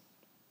us?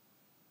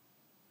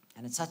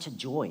 And it's such a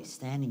joy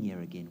standing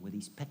here again with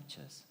these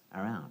pictures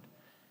around.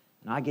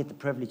 And I get the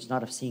privilege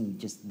not of seeing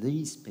just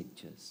these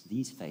pictures,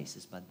 these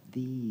faces, but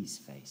these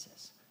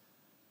faces,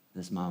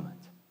 this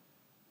moment.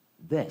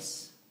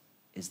 This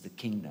is the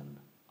kingdom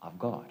of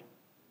God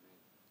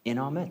in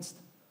our midst.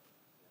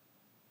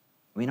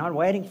 We're not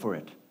waiting for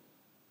it.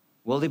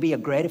 Will there be a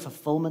greater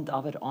fulfillment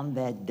of it on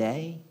that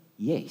day?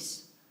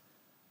 Yes.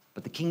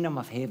 But the kingdom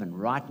of heaven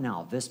right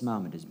now, this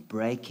moment, is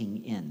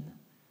breaking in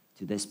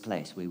to this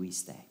place where we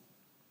stay.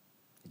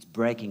 It's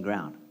breaking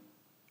ground.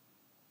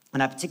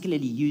 And I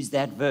particularly use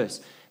that verse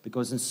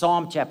because in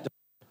Psalm chapter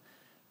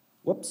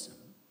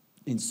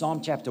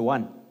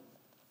 1,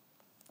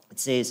 It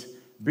says,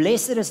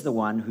 "Blessed is the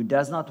one who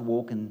does not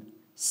walk in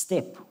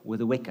step with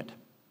the wicked,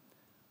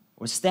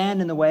 or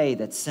stand in the way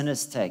that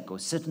sinners take, or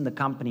sit in the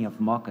company of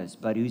mockers,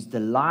 but whose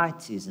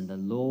delight is in the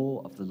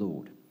law of the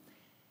Lord,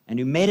 and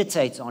who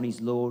meditates on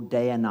his law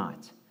day and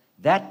night.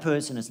 That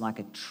person is like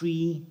a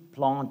tree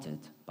planted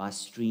by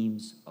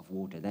streams of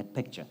water." That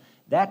picture.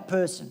 That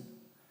person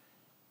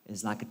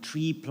is like a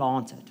tree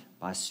planted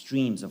by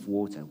streams of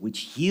water,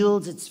 which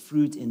yields its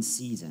fruit in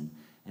season,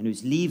 and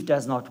whose leaf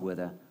does not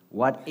wither.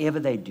 Whatever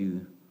they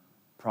do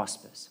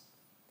prospers.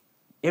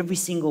 Every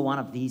single one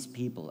of these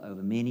people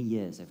over many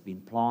years have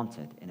been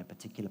planted in a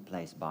particular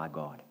place by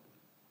God.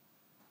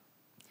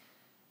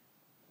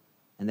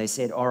 And they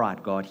said, "All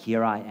right, God,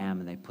 here I am,"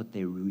 and they put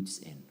their roots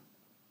in.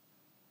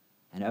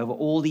 And over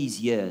all these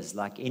years,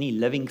 like any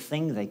living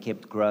thing, they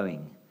kept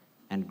growing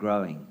and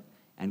growing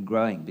and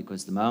growing,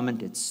 because the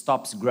moment it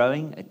stops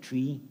growing, a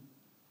tree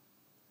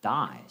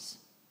dies.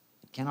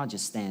 It cannot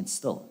just stand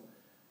still.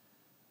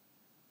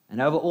 And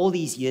over all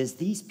these years,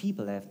 these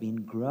people have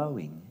been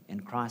growing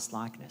in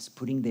Christ-likeness,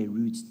 putting their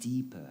roots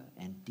deeper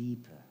and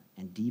deeper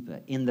and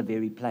deeper in the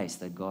very place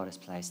that God has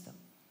placed them.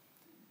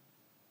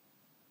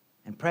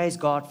 And praise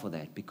God for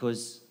that,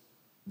 because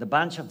the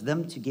bunch of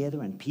them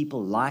together and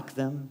people like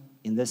them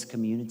in this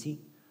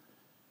community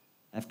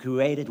have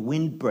created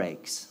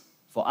windbreaks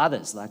for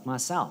others like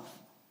myself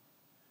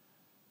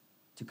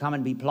to come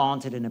and be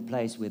planted in a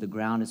place where the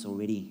ground is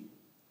already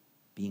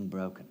being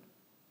broken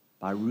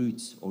by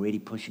roots already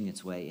pushing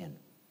its way in,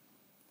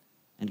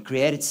 and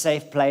created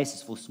safe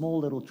places for small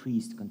little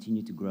trees to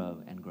continue to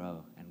grow and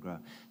grow and grow.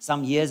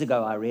 Some years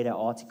ago, I read an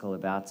article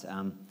about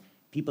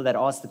people that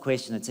asked the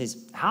question that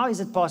says, how is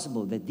it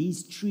possible that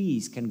these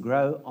trees can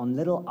grow on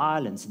little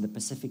islands in the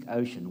Pacific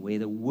Ocean where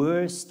the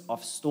worst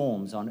of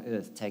storms on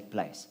earth take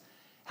place?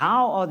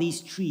 How are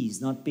these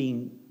trees not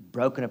being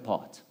broken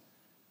apart,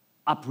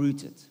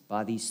 uprooted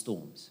by these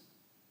storms?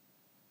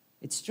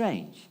 It's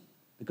strange,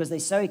 because they're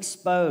so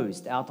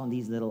exposed out on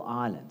these little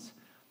islands.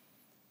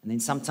 And then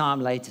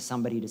sometime later,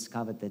 somebody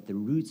discovered that the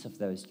roots of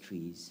those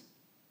trees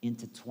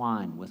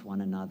intertwine with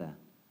one another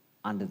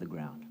under the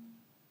ground.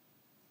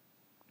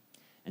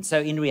 And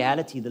so in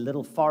reality, the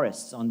little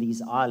forests on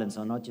these islands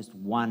are not just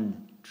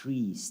one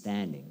tree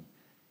standing.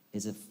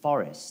 It's a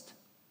forest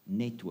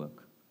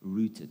network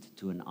rooted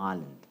to an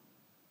island,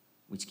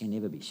 which can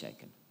never be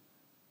shaken.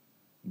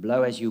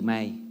 Blow as you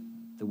may,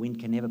 the wind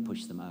can never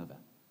push them over.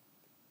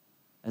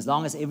 As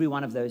long as every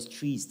one of those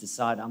trees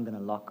decide, I'm going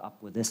to lock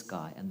up with this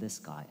guy and this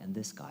guy and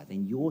this guy,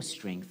 then your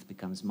strength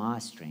becomes my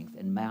strength,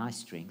 and my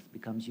strength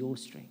becomes your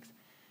strength.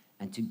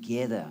 And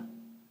together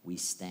we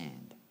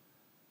stand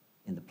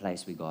in the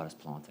place where God has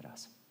planted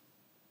us.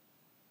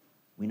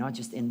 We're not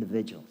just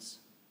individuals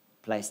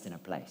placed in a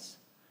place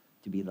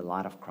to be the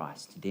light of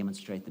Christ, to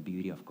demonstrate the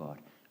beauty of God.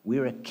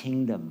 We're a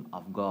kingdom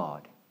of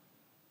God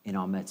in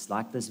our midst.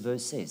 Like this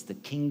verse says, the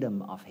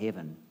kingdom of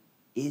heaven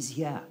is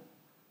here.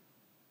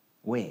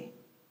 Where?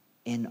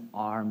 In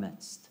our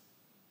midst.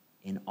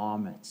 In our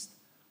midst.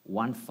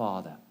 One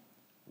Father,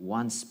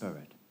 one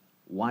Spirit,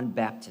 one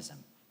baptism.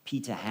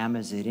 Peter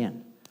hammers it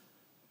in.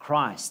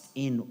 Christ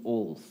in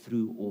all,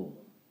 through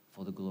all,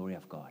 for the glory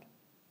of God.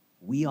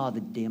 We are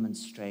the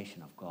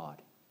demonstration of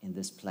God in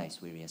this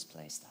place where He has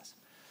placed us.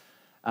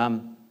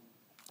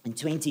 In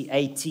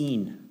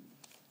 2018,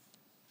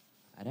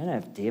 I don't know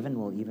if Devin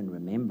will even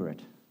remember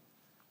it,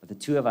 but the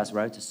two of us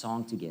wrote a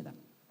song together.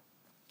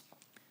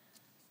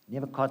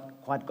 Never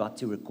quite got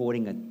to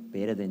recording it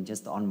better than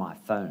just on my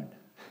phone.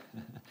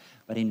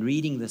 But in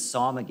reading the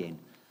psalm again,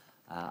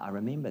 I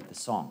remembered the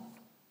song.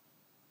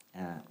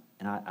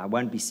 And I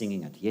won't be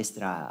singing it.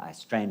 Yesterday, I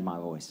strained my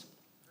voice.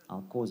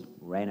 I'll cause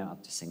Raina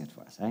up to sing it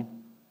for us, eh?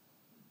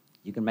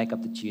 You can make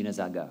up the tune as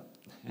I go.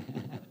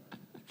 It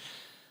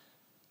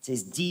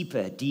says,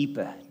 deeper,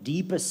 deeper,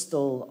 deeper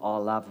still our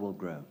love will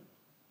grow.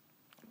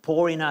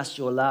 Pour in us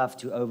your love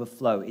to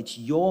overflow. It's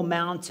your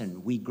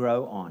mountain we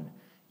grow on.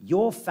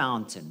 Your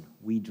fountain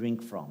we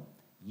drink from,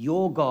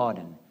 your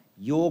garden,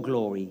 your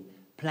glory,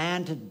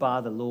 planted by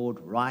the Lord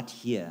right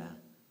here.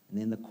 And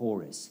then the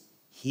chorus,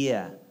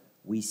 here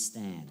we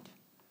stand.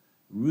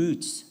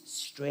 Roots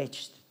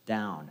stretched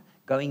down,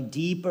 going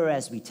deeper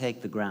as we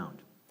take the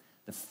ground.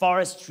 The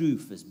forest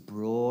roof is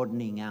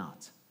broadening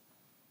out.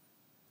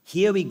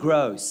 Here we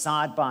grow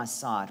side by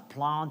side,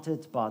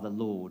 planted by the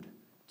Lord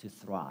to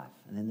thrive.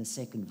 And then the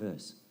second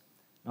verse,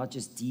 not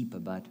just deeper,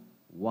 but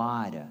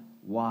wider,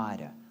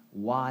 wider.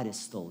 Wider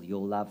still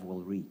your love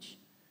will reach.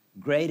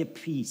 Greater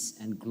peace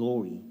and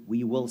glory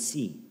we will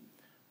see.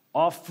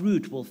 Our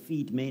fruit will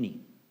feed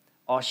many.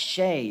 Our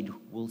shade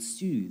will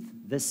soothe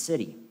this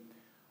city.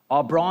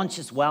 Our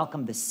branches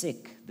welcome the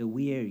sick, the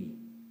weary,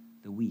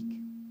 the weak.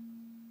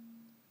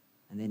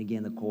 And then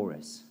again the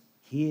chorus.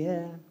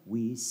 Here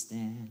we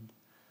stand,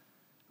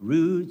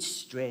 roots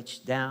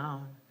stretched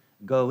down,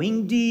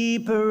 going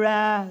deeper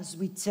as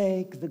we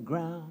take the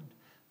ground.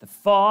 The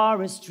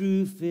forest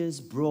roof is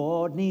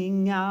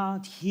broadening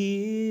out.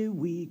 Here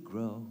we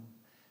grow,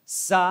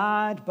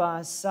 side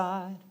by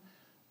side,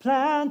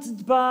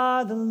 planted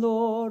by the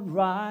Lord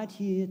right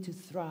here to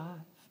thrive.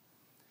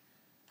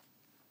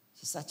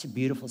 It's such a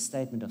beautiful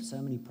statement of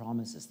so many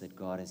promises that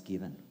God has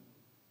given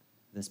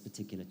this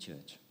particular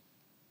church.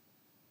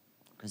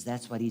 Because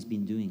that's what he's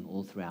been doing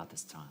all throughout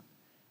this time.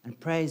 And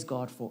praise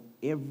God for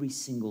every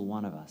single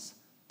one of us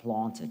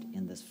planted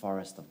in this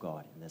forest of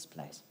God, in this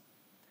place.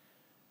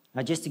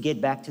 Now, just to get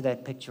back to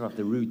that picture of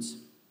the roots,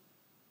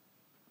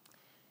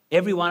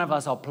 every one of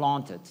us are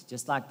planted,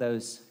 just like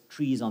those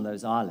trees on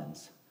those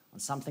islands, on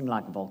something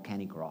like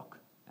volcanic rock.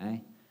 Eh?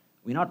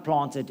 We're not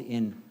planted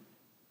in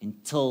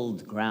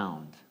tilled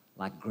ground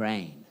like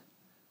grain.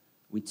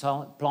 We're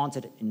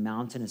planted in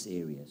mountainous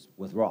areas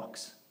with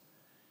rocks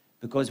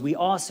because we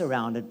are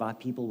surrounded by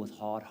people with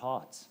hard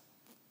hearts,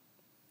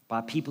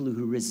 by people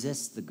who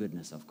resist the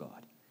goodness of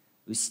God,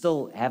 who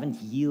still haven't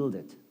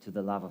yielded to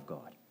the love of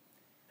God.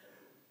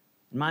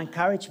 And my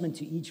encouragement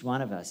to each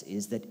one of us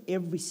is that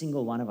every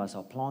single one of us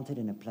are planted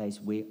in a place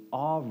where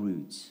our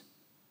roots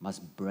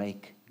must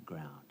break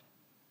ground.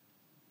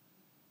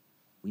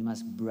 We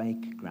must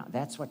break ground.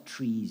 That's what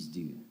trees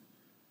do.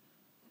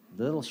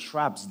 Little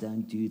shrubs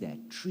don't do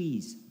that.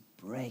 Trees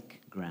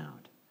break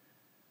ground.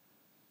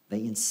 They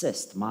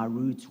insist, my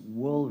roots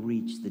will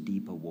reach the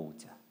deeper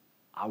water.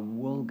 I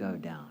will go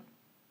down.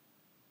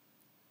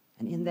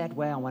 And in that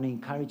way, I want to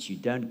encourage you,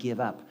 don't give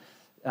up.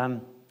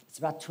 It's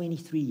about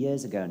 23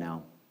 years ago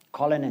now.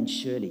 Colin and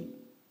Shirley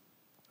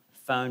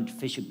phoned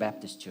Fisher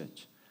Baptist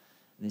Church.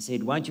 And they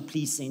said, won't you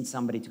please send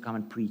somebody to come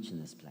and preach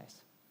in this place?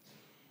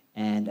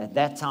 And at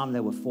that time,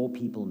 there were 4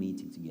 people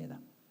meeting together.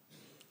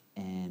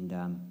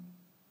 And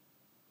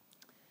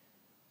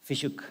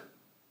Fishhook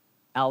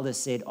elders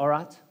said, all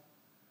right,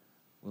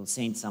 we'll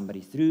send somebody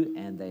through.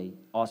 And they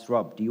asked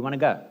Rob, do you want to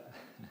go?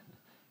 And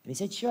he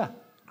said, sure.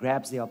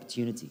 Grabs the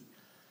opportunity.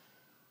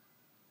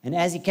 And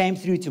as he came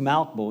through to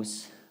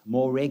Melkbos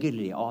more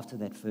regularly after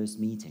that first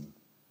meeting,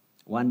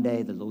 one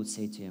day the Lord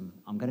said to him,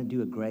 I'm going to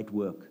do a great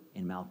work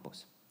in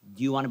Melkbos.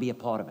 Do you want to be a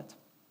part of it?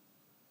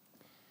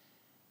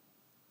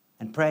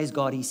 And praise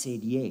God, he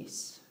said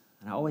yes.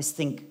 And I always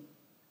think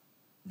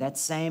that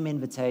same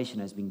invitation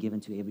has been given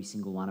to every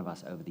single one of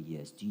us over the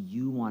years. Do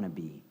you want to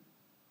be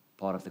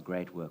part of the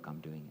great work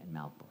I'm doing in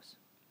Melkbos?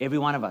 Every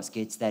one of us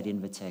gets that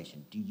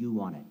invitation. Do you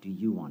want it? Do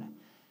you want it?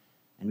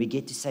 And we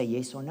get to say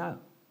yes or no.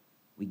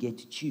 We get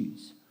to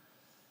choose.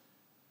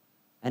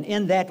 And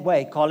in that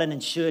way, Colin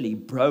and Shirley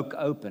broke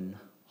open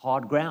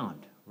hard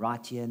ground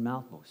right here in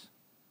Melkbos.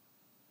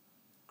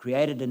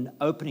 Created an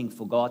opening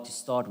for God to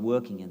start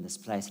working in this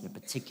place, in a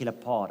particular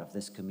part of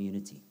this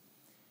community.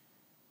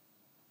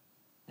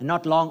 And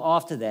not long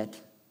after that,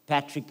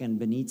 Patrick and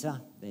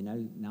Benita, they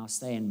now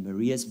stay in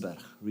Mariasburg,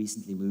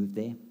 recently moved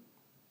there.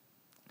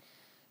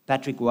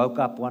 Patrick woke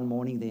up one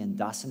morning there in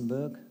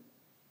Dassenburg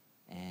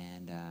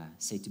and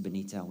said to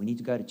Benita, we need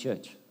to go to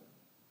church.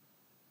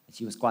 And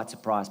she was quite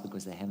surprised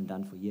because they haven't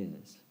done for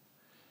years.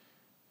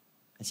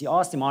 And she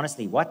asked him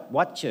honestly,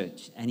 what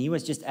church? And he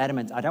was just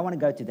adamant, I don't want to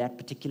go to that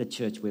particular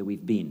church where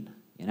we've been.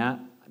 You know,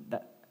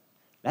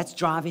 let's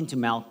drive into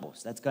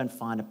Melkbos. Let's go and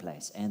find a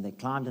place. And they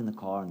climbed in the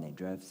car and they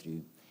drove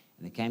through.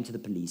 And they came to the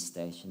police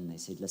station. And they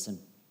said, listen,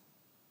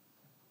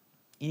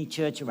 any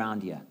church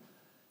around here?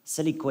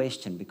 Silly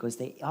question, because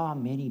there are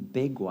many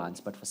big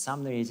ones. But for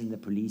some reason, the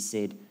police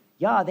said,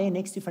 yeah, they're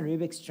next to Van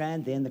Riebeeck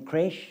Strand. They're in the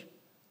creche.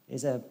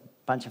 There's a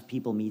bunch of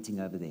people meeting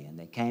over there. And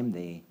they came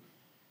there.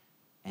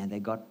 And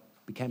they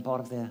became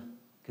part of their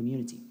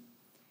community.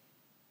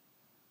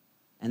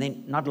 And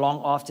then not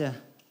long after,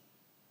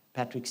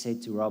 Patrick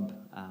said to Rob,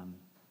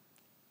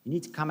 you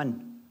need to come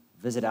and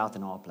visit out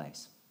in our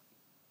place.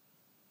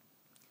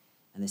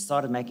 And they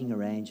started making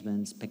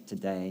arrangements, picked a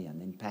day,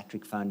 and then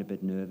Patrick phoned a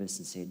bit nervous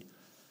and said,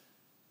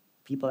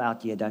 people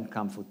out here don't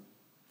come for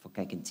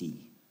cake and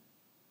tea.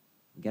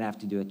 You're going to have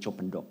to do a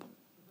chop and dop.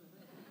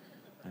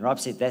 And Rob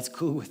said, that's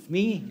cool with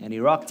me. And he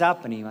rocked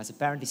up, and he was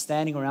apparently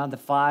standing around the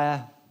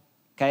fire,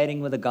 catering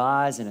with the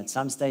guys. And at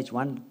some stage,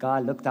 one guy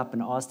looked up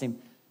and asked him,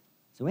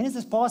 so when is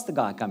this pastor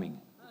guy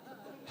coming?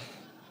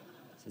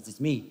 He says,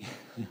 it's me.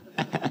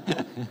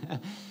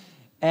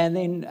 And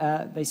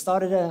then they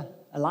started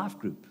a life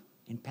group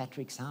in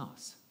Patrick's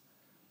house.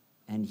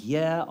 And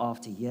year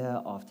after year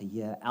after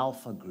year,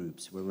 alpha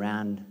groups were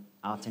ran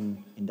out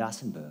in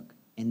Dassenburg.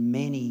 And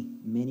many,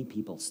 many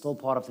people, still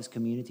part of this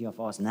community of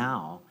ours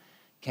now,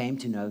 came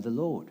to know the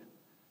Lord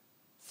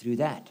through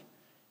that.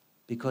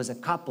 Because a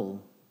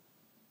couple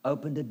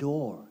opened a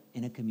door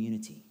in a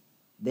community.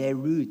 Their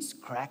roots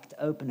cracked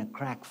open a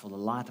crack for the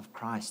light of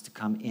Christ to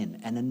come in.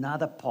 And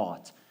another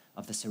part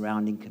of the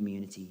surrounding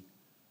community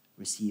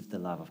received the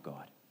love of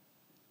God.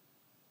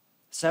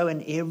 So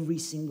in every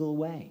single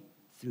way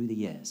through the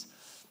years.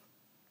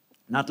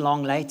 Not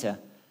long later,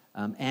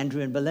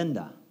 Andrew and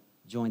Belinda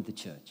joined the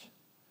church.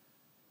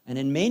 And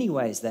in many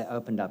ways, they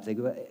opened up. They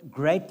were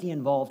greatly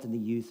involved in the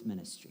youth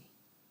ministry.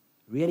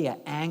 Really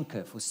an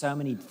anchor for so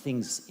many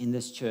things in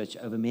this church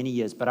over many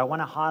years. But I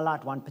want to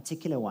highlight one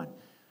particular one.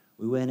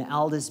 We were in an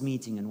elders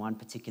meeting in one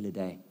particular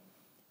day.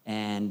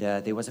 And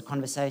there was a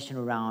conversation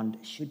around,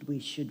 should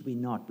we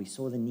not? We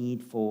saw the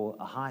need for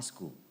a high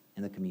school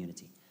in the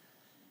community.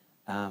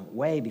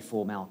 Way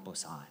before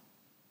Melkbos High.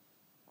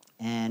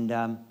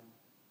 And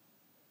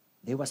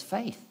there was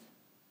faith.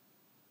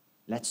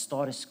 Let's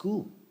start a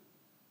school.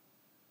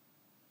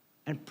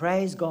 And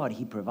praise God,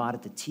 he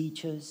provided the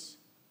teachers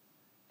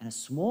and a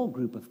small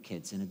group of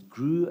kids, and it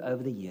grew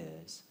over the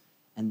years,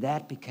 and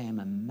that became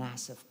a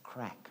massive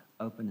crack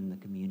open in the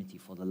community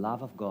for the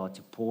love of God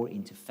to pour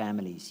into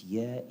families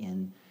year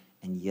in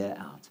and year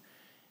out.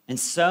 And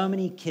so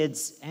many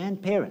kids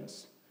and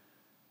parents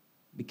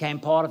became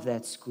part of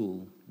that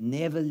school,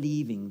 never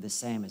leaving the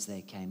same as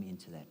they came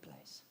into that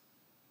place.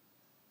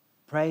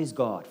 Praise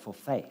God for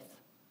faith.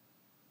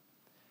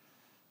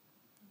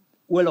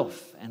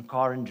 Willof and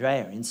Karen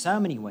Dreyer, in so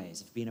many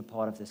ways, have been a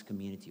part of this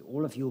community.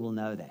 All of you will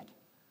know that.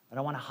 But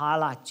I want to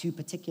highlight two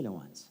particular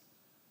ones.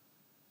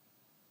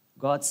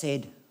 God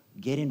said,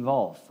 get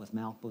involved with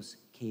Melkbos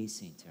Care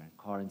Center. And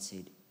Karen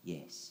said,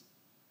 yes.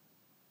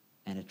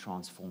 And it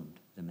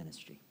transformed the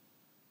ministry.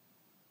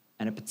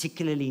 And a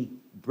particularly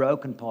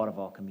broken part of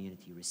our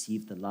community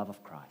received the love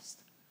of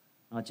Christ.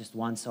 Not just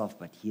once off,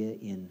 but year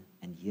in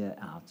and year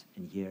out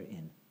and year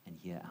in and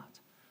year out.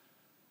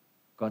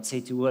 God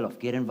said to Willof,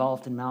 get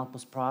involved in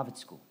Melkbos Private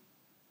School.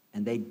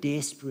 And they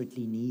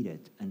desperately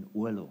needed an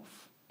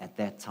Willof at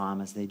that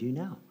time as they do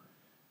now.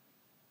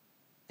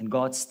 And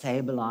God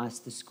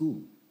stabilized the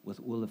school with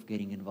Willof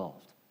getting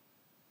involved.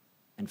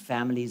 And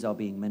families are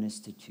being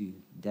ministered to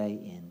day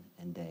in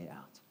and day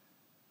out.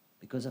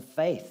 Because of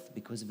faith,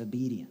 because of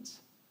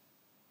obedience.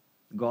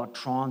 God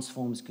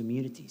transforms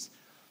communities.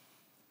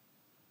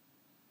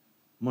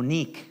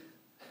 Monique,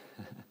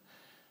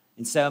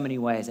 in so many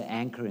ways, an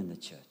anchor in the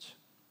church.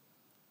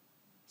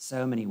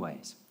 So many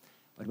ways.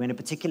 But when a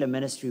particular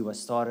ministry was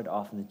started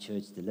off in the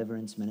church,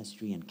 deliverance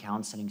ministry and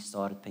counseling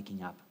started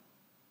picking up,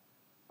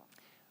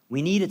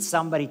 we needed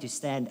somebody to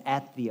stand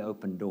at the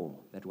open door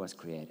that was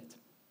created.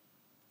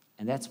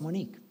 And that's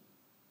Monique.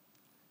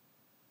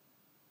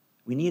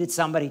 We needed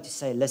somebody to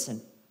say,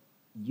 listen,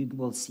 you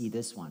will see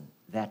this one,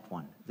 that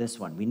one, this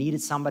one. We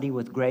needed somebody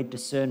with great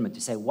discernment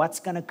to say, what's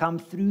going to come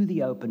through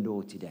the open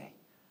door today?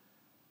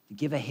 To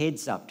give a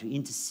heads up, to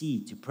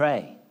intercede, to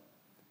pray.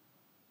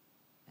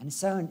 And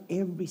so in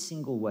every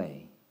single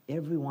way,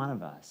 every one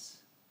of us,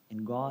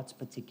 in God's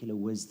particular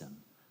wisdom,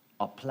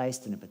 are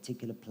placed in a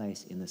particular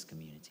place in this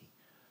community.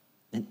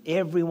 And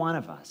every one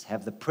of us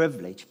have the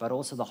privilege, but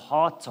also the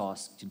hard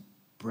task to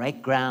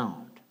break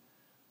ground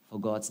for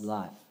God's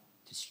life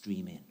to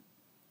stream in.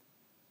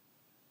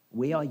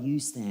 Where are you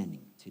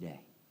standing today?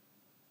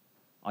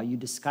 Are you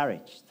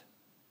discouraged?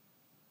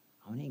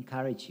 I want to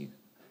encourage you.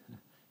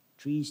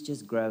 Trees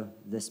just grow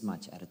this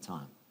much at a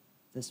time.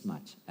 This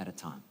much at a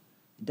time.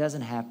 It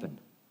doesn't happen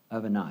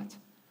overnight.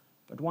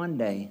 But one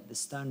day, the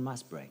stone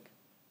must break.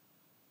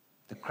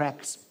 The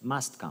cracks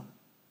must come.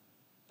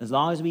 As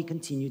long as we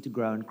continue to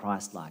grow in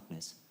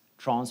Christ-likeness,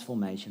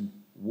 transformation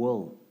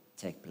will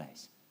take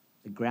place.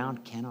 The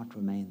ground cannot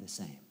remain the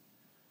same.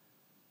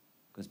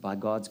 Because by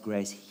God's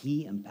grace,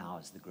 He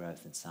empowers the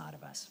growth inside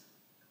of us.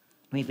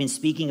 We've been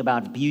speaking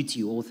about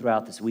beauty all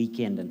throughout this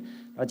weekend, and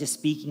not just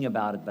speaking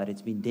about it, but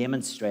it's been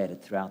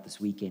demonstrated throughout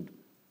this weekend.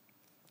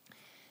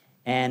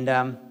 And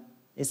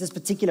there's this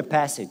particular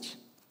passage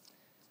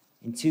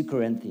in 2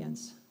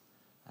 Corinthians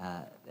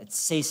that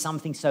says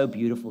something so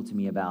beautiful to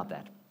me about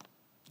that.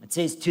 It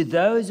says, to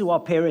those who are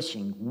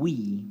perishing,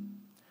 we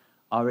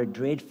are a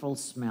dreadful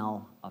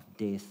smell of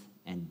death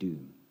and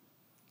doom.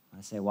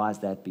 I say, why is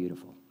that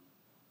beautiful?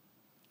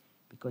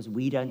 Because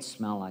we don't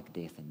smell like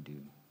death and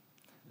doom.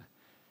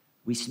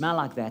 We smell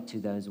like that to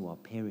those who are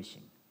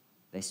perishing.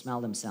 They smell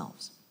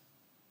themselves.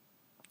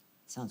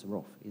 It sounds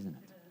rough, isn't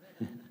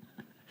it?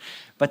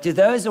 But to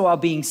those who are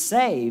being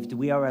saved,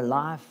 we are a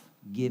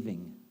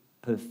life-giving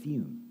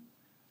perfume.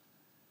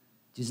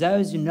 To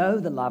those who know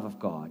the love of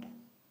God,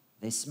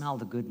 they smell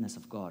the goodness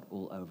of God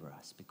all over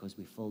us because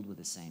we're filled with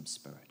the same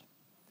Spirit.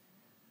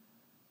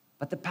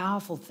 But the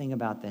powerful thing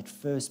about that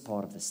first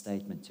part of the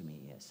statement to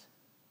me is,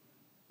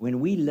 when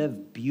we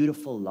live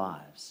beautiful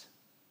lives,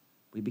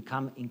 we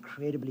become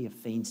incredibly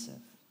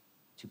offensive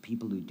to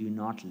people who do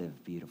not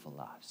live beautiful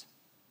lives.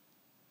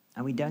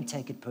 And we don't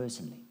take it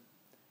personally.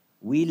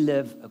 We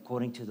live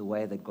according to the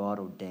way that God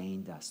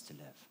ordained us to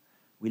live.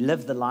 We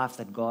live the life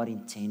that God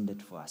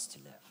intended for us to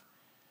live.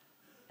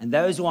 And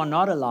those who are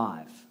not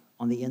alive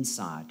on the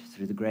inside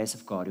through the grace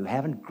of God, who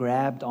haven't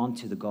grabbed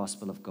onto the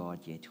gospel of God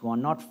yet, who are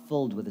not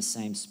filled with the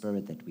same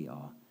Spirit that we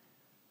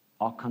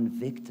are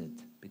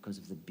convicted because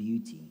of the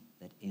beauty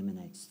that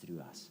emanates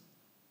through us.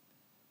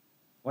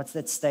 What's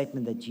that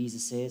statement that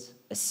Jesus says?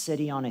 A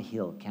city on a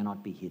hill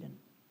cannot be hidden.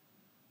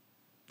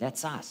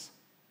 That's us.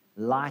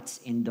 Lights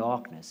in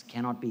darkness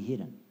cannot be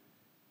hidden.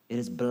 It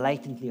is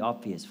blatantly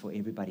obvious for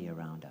everybody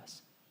around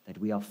us that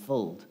we are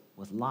filled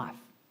with life,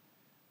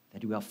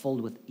 that we are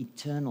filled with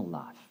eternal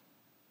life.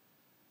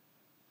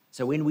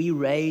 So when we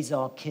raise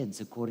our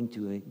kids according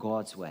to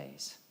God's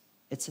ways,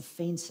 it's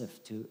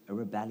offensive to a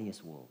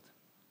rebellious world.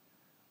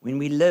 When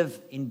we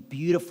live in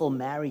beautiful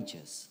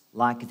marriages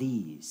like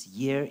these,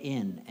 year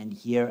in and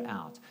year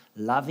out,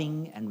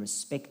 loving and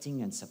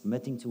respecting and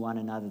submitting to one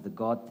another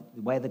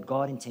the way that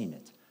God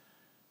intended,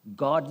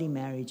 godly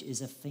marriage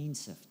is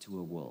offensive to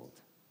a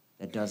world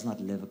that does not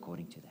live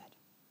according to that.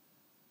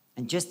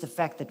 And just the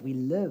fact that we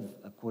live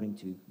according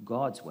to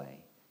God's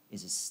way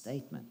is a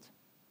statement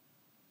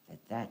that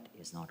that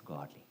is not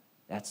godly.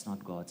 That's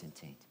not God's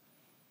intent.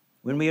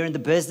 When we are in the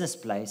business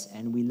place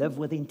and we live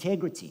with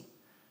integrity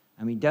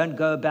and we don't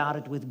go about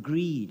it with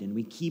greed and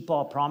we keep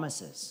our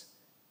promises,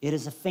 it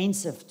is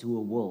offensive to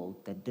a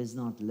world that does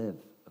not live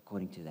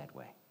according to that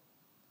way.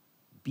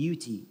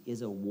 Beauty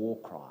is a war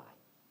cry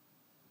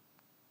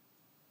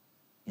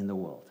in the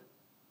world.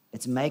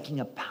 It's making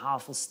a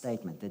powerful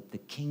statement that the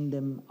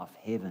kingdom of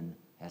heaven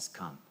has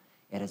come.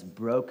 It has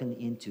broken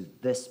into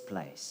this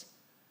place.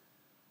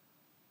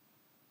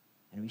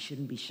 And we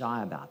shouldn't be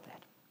shy about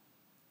that.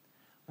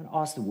 I'm going to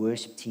ask the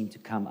worship team to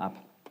come up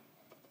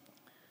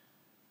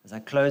as I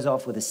close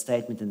off with a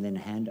statement and then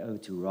hand over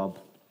to Rob.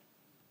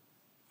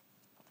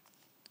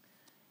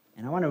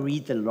 And I want to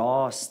read the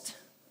last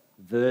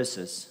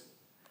verses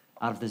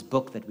out of this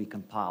book that we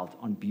compiled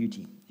on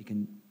beauty. You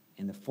can,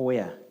 in the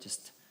foyer,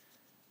 just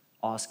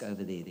ask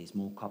over there. There's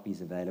more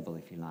copies available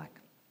if you like.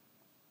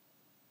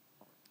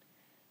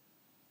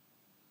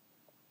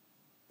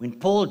 When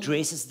Paul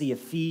addresses the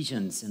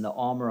Ephesians in the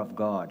armor of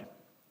God,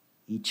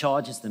 he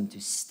charges them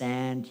to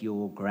stand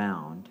your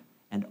ground,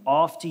 and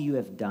after you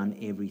have done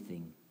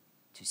everything,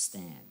 to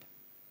stand.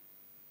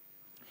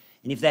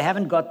 And if they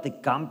haven't got the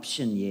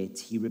gumption yet,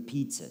 he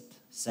repeats it,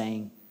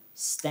 saying,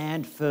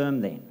 stand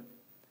firm then,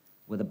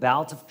 with a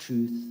belt of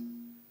truth,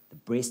 the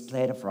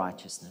breastplate of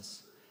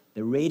righteousness,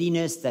 the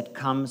readiness that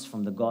comes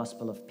from the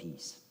gospel of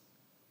peace.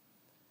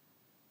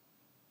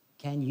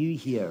 Can you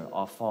hear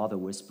our Father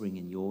whispering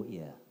in your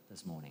ear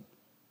this morning?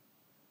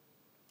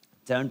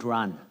 Don't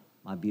run,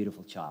 my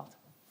beautiful child.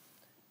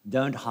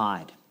 Don't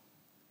hide.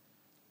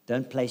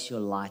 Don't place your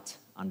light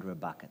under a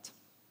bucket.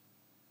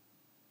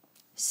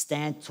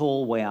 Stand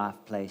tall where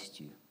I've placed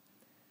you.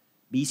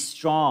 Be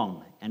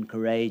strong and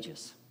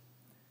courageous.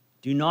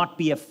 Do not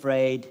be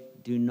afraid.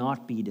 Do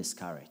not be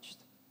discouraged.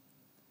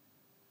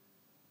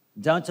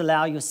 Don't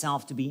allow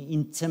yourself to be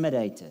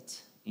intimidated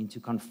into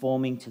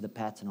conforming to the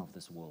pattern of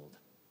this world.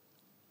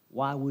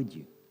 Why would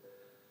you?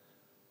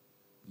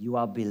 You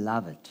are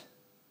beloved,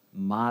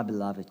 my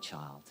beloved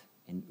child,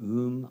 in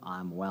whom I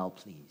am well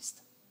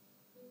pleased.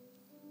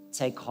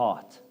 Take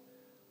heart,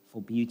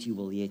 for beauty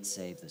will yet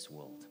save this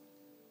world.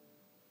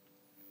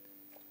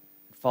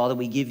 Father,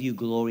 we give you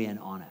glory and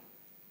honor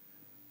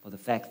for the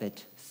fact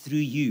that through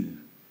you,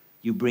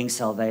 you bring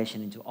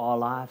salvation into our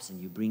lives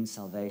and you bring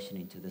salvation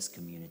into this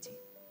community.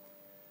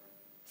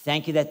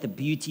 Thank you that the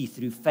beauty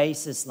through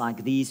faces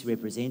like these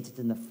represented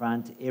in the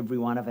front, every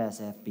one of us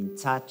have been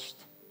touched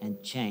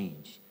and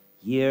changed,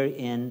 year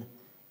in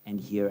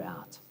and year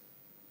out.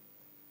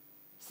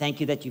 Thank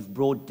you that you've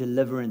brought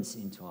deliverance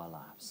into our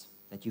lives,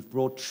 that you've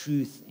brought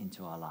truth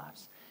into our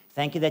lives.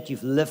 Thank you that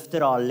you've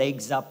lifted our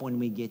legs up when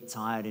we get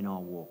tired in our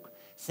walk.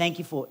 Thank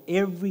you for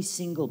every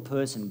single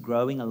person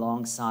growing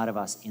alongside of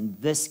us in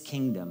this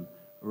kingdom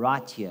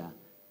right here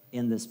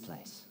in this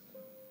place.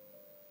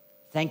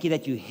 Thank you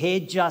that you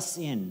hedge us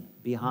in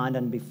behind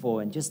and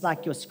before. And just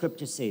like your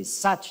scripture says,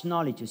 such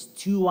knowledge is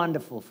too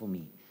wonderful for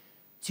me,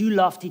 too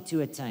lofty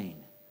to attain,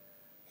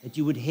 that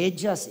you would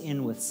hedge us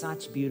in with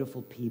such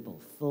beautiful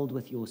people filled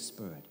with your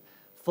spirit,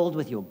 filled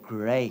with your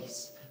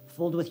grace,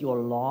 filled with your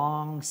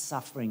long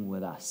suffering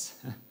with us,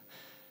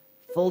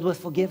 filled with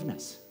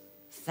forgiveness.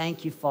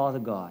 Thank you, Father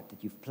God,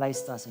 that you've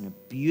placed us in a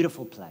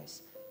beautiful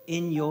place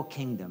in your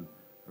kingdom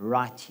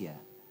right here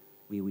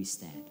where we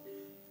stand.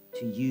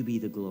 To you be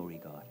the glory,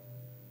 God.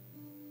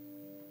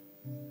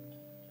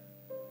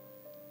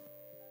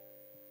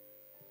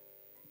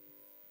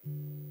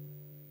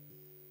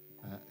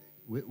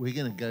 We're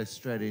going to go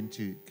straight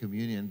into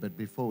communion, but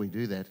before we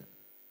do that,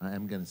 I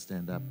am going to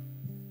stand up.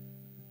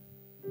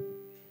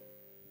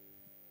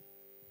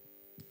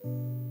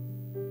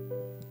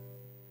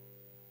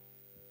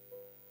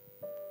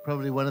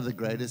 Probably one of the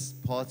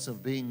greatest parts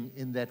of being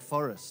in that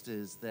forest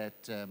is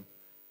that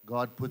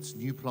God puts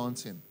new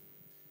plants in.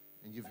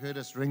 And you've heard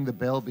us ring the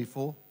bell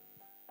before.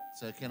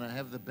 So can I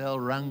have the bell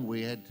rung?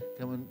 We had,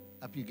 come on,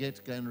 up you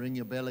get, go and ring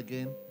your bell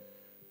again.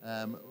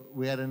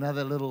 We had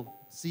another little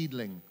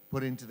seedling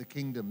put into the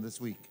kingdom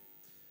this week.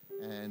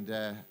 And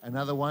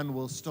another one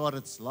will start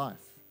its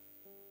life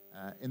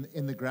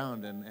in the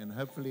ground, and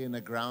hopefully in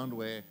a ground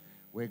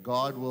where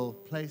God will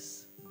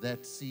place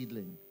that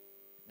seedling,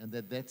 and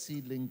that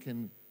seedling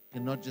can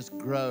not just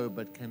grow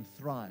but can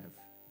thrive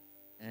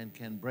and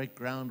can break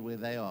ground where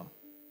they are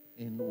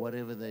in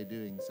whatever they're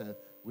doing. So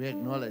we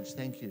acknowledge,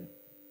 thank you.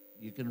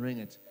 You can ring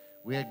it.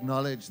 We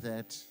acknowledge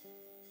that.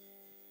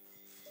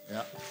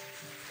 Yeah.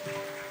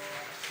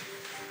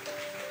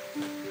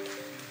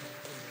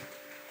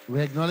 We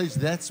acknowledge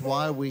that's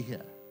why we're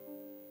here.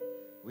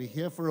 We're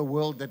here for a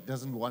world that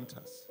doesn't want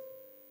us.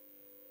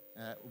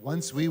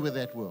 Once we were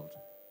that world.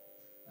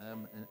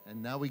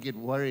 And now we get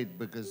worried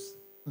because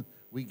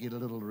we get a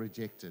little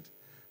rejected.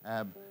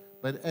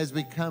 But as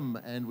we come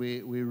and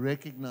we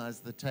recognize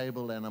the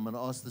table, and I'm going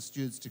to ask the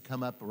stewards to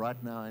come up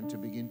right now and to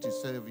begin to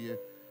serve you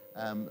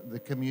the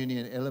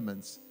communion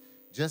elements.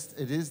 Just,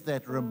 it is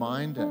that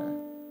reminder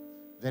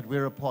that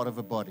we're a part of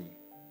a body.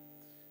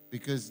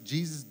 Because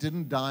Jesus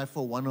didn't die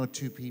for one or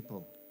two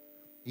people.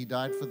 He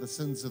died for the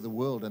sins of the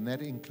world, and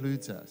that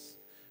includes us.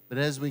 But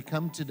as we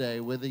come today,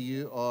 whether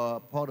you are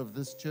part of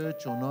this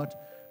church or not,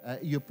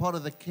 you're part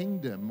of the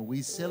kingdom.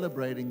 We're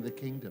celebrating the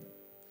kingdom.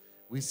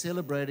 We're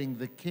celebrating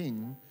the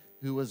King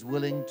who was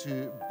willing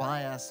to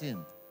buy us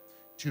in,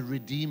 to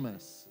redeem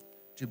us,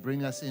 to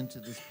bring us into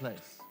this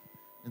place.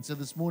 And so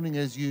this morning,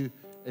 as you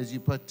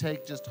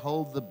partake, just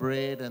hold the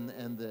bread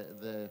and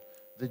the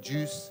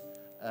juice.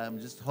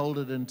 Just hold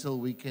it until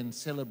we can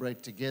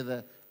celebrate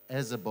together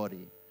as a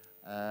body.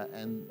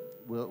 And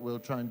we'll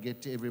try and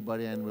get to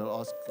everybody, and we'll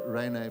ask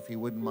Raina if he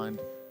wouldn't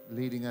mind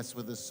leading us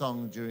with a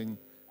song during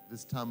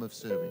this time of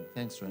serving.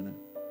 Thanks, Raina.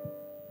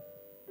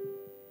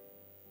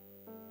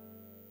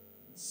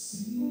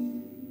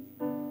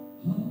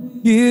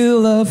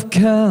 Hill of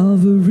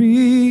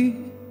Calvary,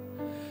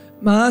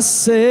 my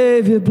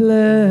Savior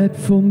bled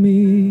for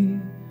me.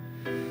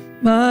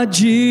 My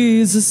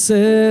Jesus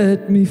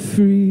set me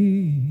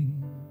free.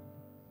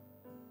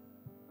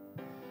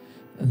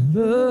 And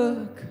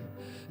look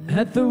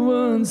at the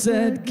wounds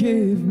that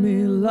gave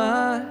me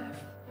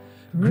life,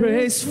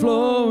 grace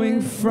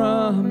flowing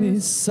from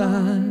His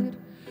side,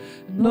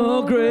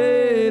 no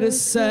greater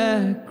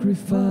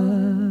sacrifice.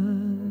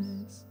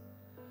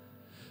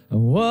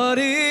 What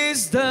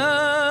He's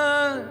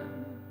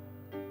done,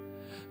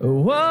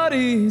 what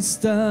He's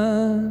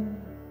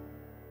done,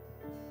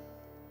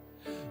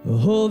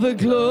 all the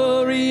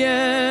glory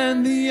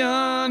and the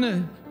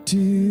honor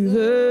to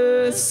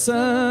the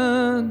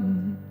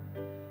Son.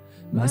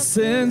 My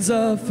sins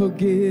are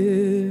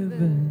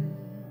forgiven,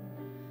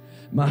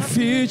 my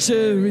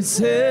future is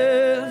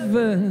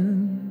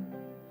heaven.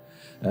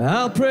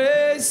 I'll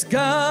praise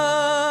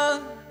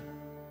God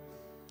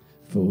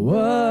for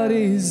what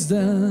He's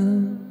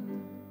done,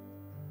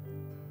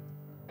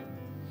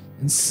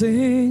 and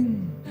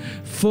sing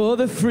for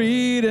the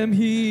freedom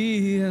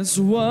He has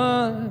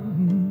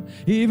won.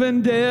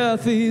 Even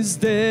death is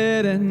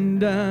dead and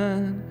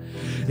done,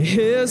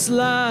 His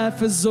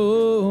life has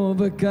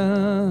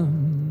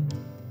overcome.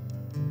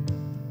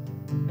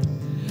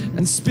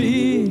 And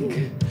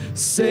speak,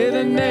 say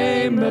the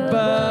name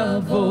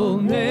above all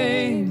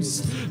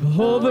names,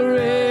 over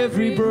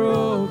every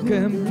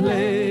broken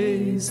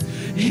place.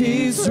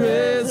 He's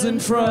risen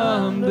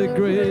from the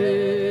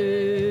grave.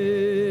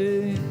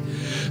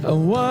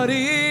 What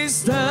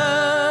He's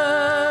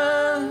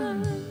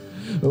done,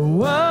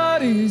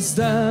 what He's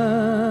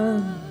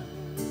done,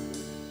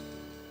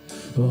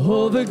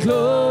 all the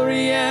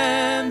glory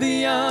and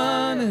the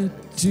honor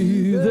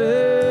to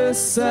the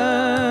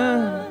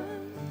Son.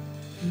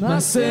 My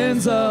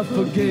sins are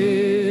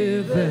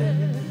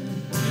forgiven,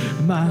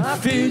 my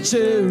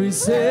future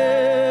is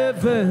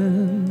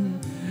heaven.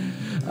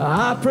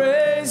 I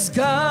praise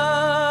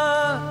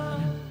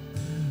God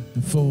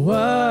for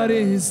what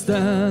He's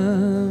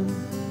done,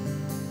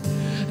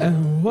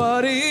 and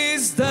what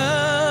He's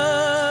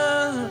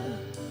done,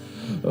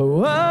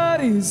 what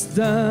He's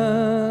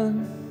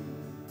done.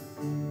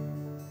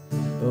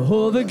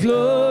 All the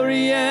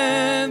glory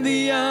and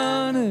the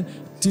honor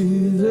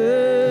to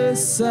the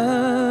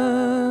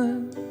Son.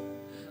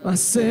 My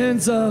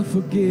sins are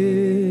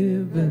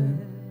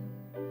forgiven,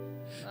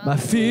 my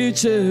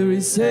future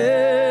is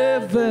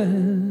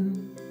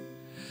heaven.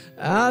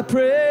 I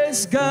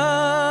praise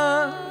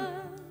God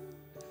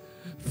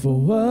for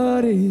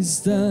what He's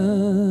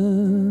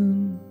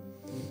done.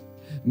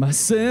 My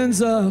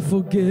sins are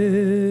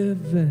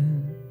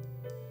forgiven,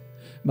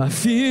 my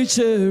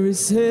future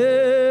is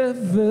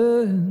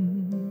heaven.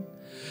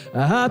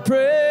 I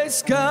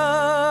praise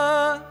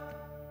God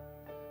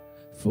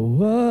for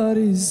what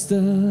He's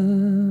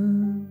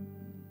done.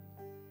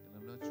 And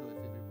I'm not sure if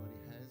everybody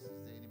has. Is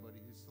there anybody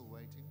who's still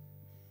waiting?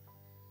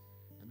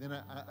 And then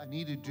I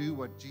need to do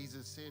what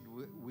Jesus said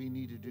we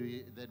need to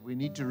do, that we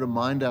need to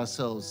remind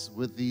ourselves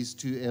with these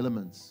two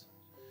elements.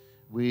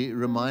 We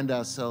remind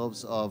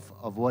ourselves of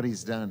what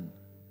He's done.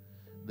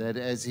 That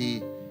as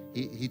He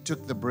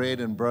took the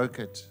bread and broke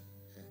it,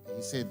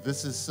 He said,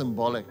 this is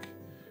symbolic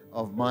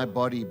of my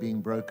body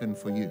being broken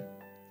for you.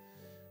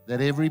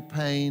 That every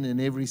pain and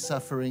every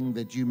suffering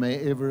that you may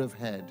ever have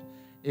had,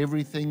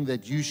 everything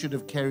that you should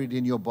have carried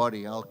in your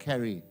body, I'll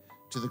carry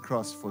to the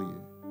cross for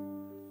you.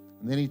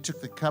 And then He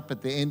took the cup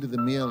at the end of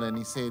the meal and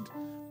He said,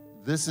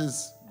 this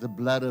is the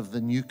blood of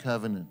the new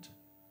covenant,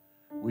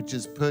 which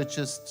has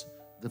purchased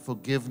the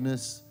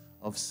forgiveness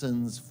of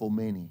sins for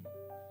many.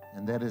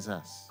 And that is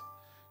us.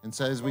 And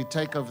so as we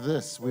take of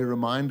this, we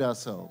remind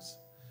ourselves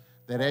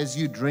that as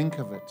you drink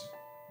of it,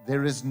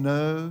 there is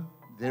not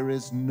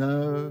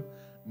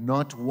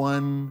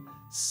one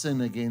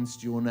sin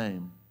against your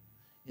name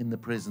in the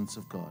presence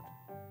of God.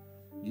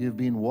 You've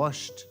been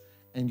washed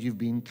and you've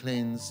been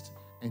cleansed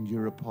and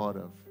you're a part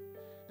of.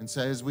 And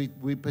so as we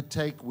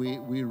partake,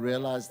 we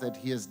realize that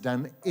He has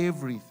done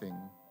everything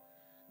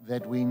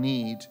that we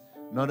need,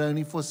 not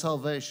only for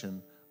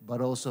salvation,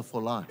 but also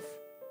for life.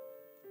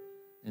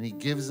 And He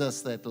gives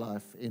us that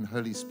life in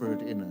Holy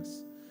Spirit in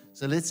us.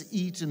 So let's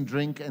eat and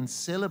drink and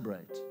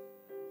celebrate.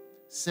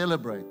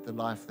 celebrate the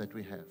life that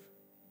we have.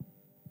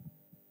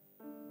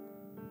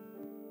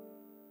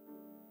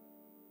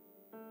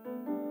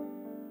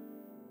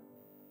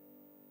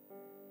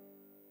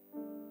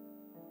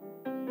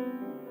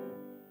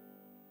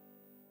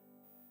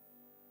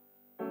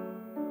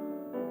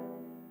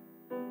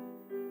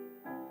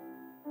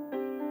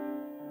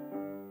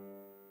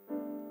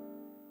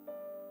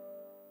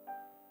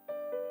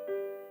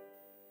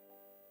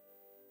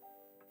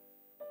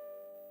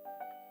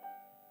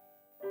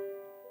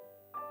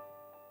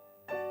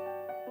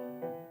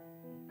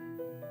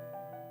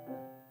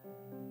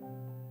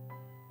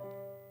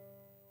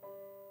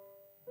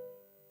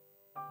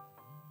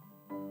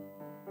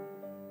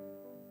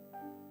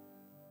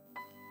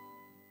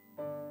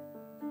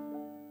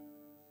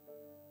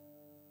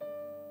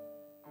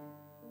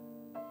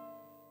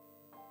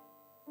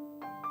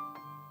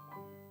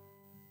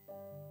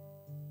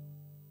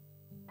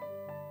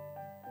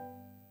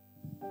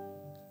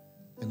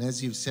 And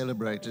as you've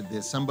celebrated,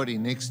 there's somebody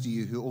next to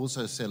you who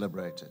also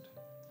celebrated.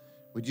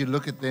 Would you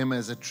look at them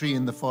as a tree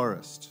in the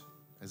forest,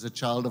 as a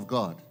child of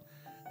God,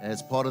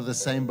 as part of the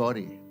same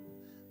body,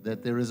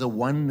 that there is a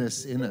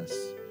oneness in us?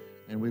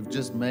 And we've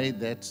just made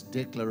that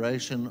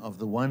declaration of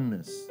the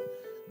oneness,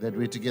 that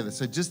we're together.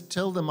 So just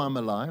tell them I'm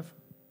alive.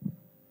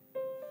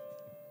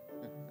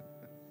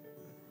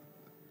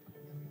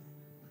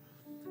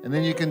 And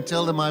then you can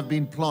tell them I've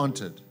been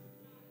planted.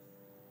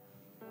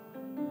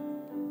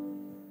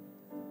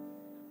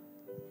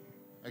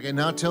 Okay,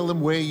 now tell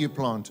them where you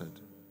planted.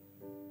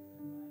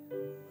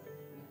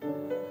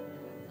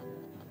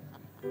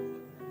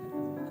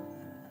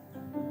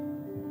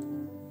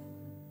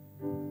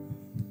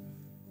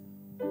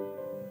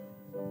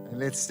 And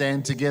let's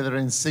stand together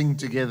and sing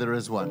together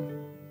as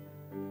one.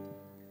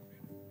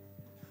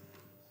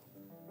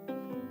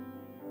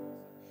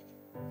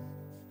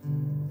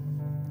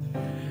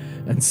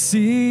 And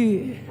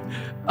see,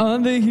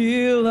 on the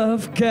hill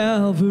of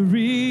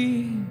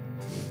Calvary,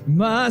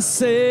 my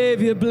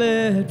Savior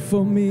bled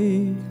for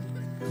me.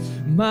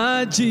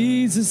 My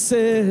Jesus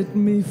set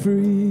me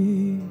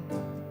free.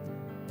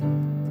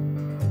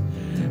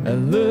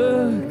 And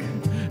look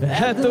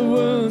at the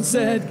wounds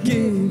that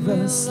give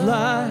us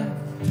life,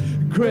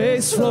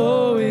 grace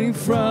flowing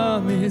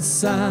from His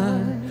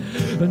side,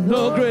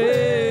 no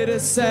greater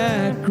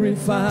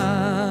sacrifice.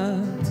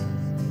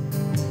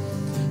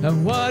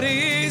 And what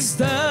He's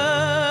done,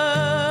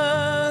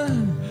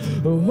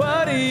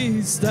 what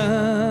He's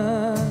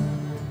done,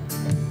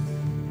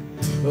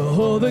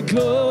 all the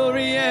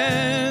glory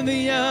and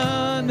the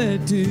honor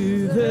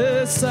to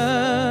the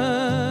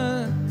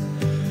Son.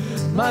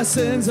 My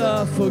sins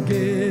are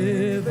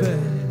forgiven,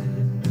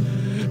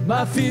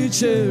 my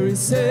future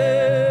is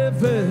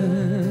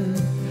heaven.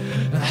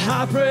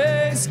 I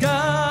praise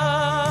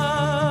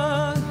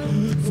God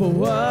for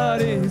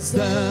what He's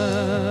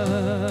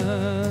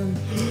done,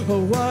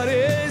 what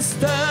He's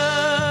done,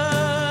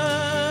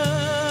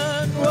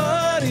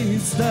 what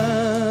He's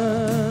done.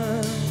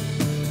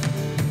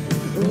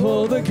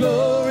 All the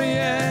glory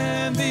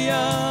and the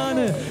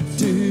honor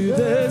to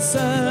the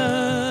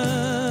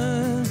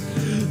Son.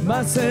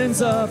 My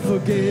sins are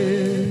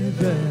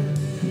forgiven,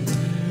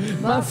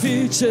 my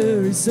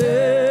future is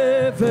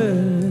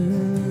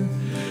heaven.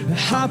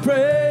 I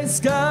praise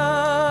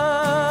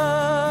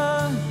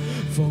God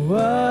for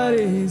what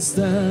He's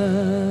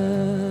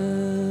done.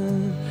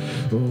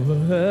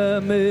 Oh,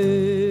 amazing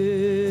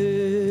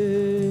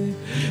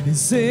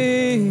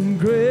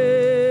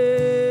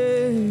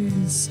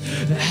grace,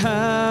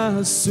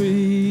 how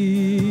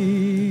sweet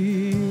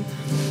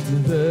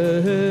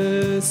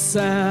the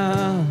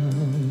sound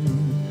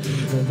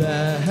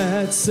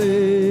that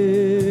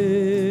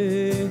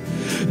saved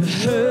a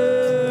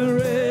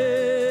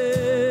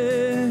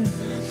wretch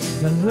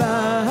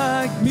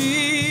like me.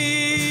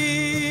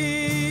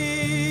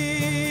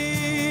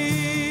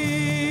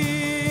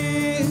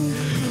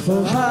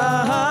 Oh,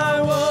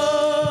 I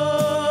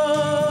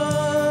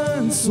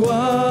once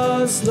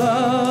was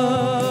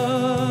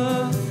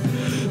lost,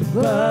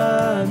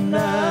 but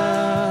now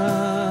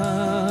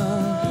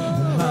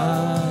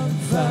I'm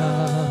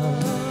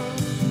found.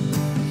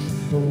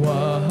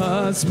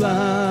 Was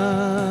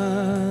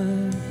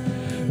blind,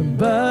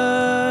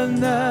 but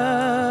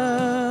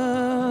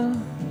now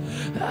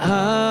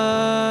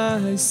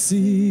I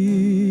see.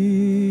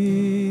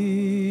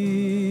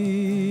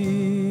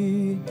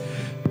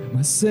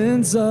 My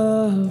sins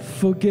are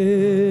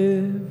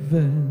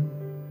forgiven,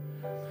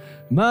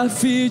 my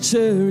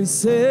future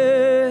is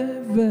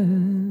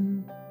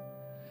heaven.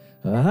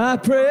 I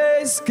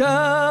praise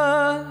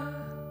God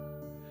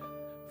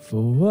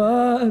for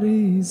what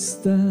He's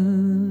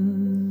done.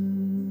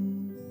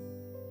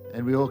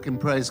 And we all can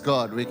praise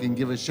God. We can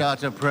give a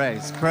shout of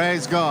praise.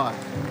 Praise God.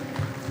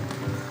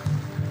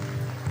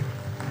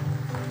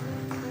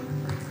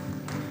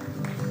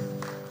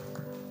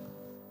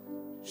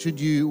 Should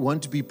you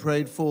want to be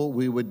prayed for,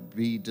 we would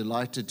be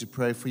delighted to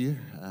pray for you.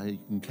 You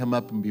can come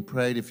up and be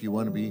prayed. If you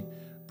want to be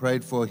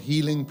prayed for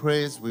healing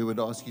prayers, we would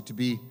ask you to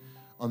be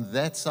on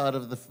that side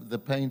of the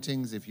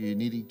paintings. If you're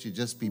needing to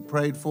just be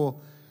prayed for,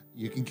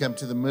 you can come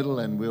to the middle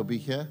and we'll be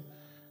here.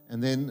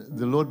 And then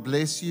the Lord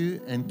bless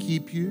you and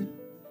keep you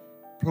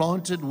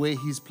planted where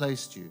He's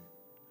placed you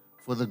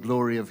for the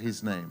glory of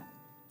His name.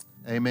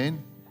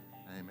 Amen.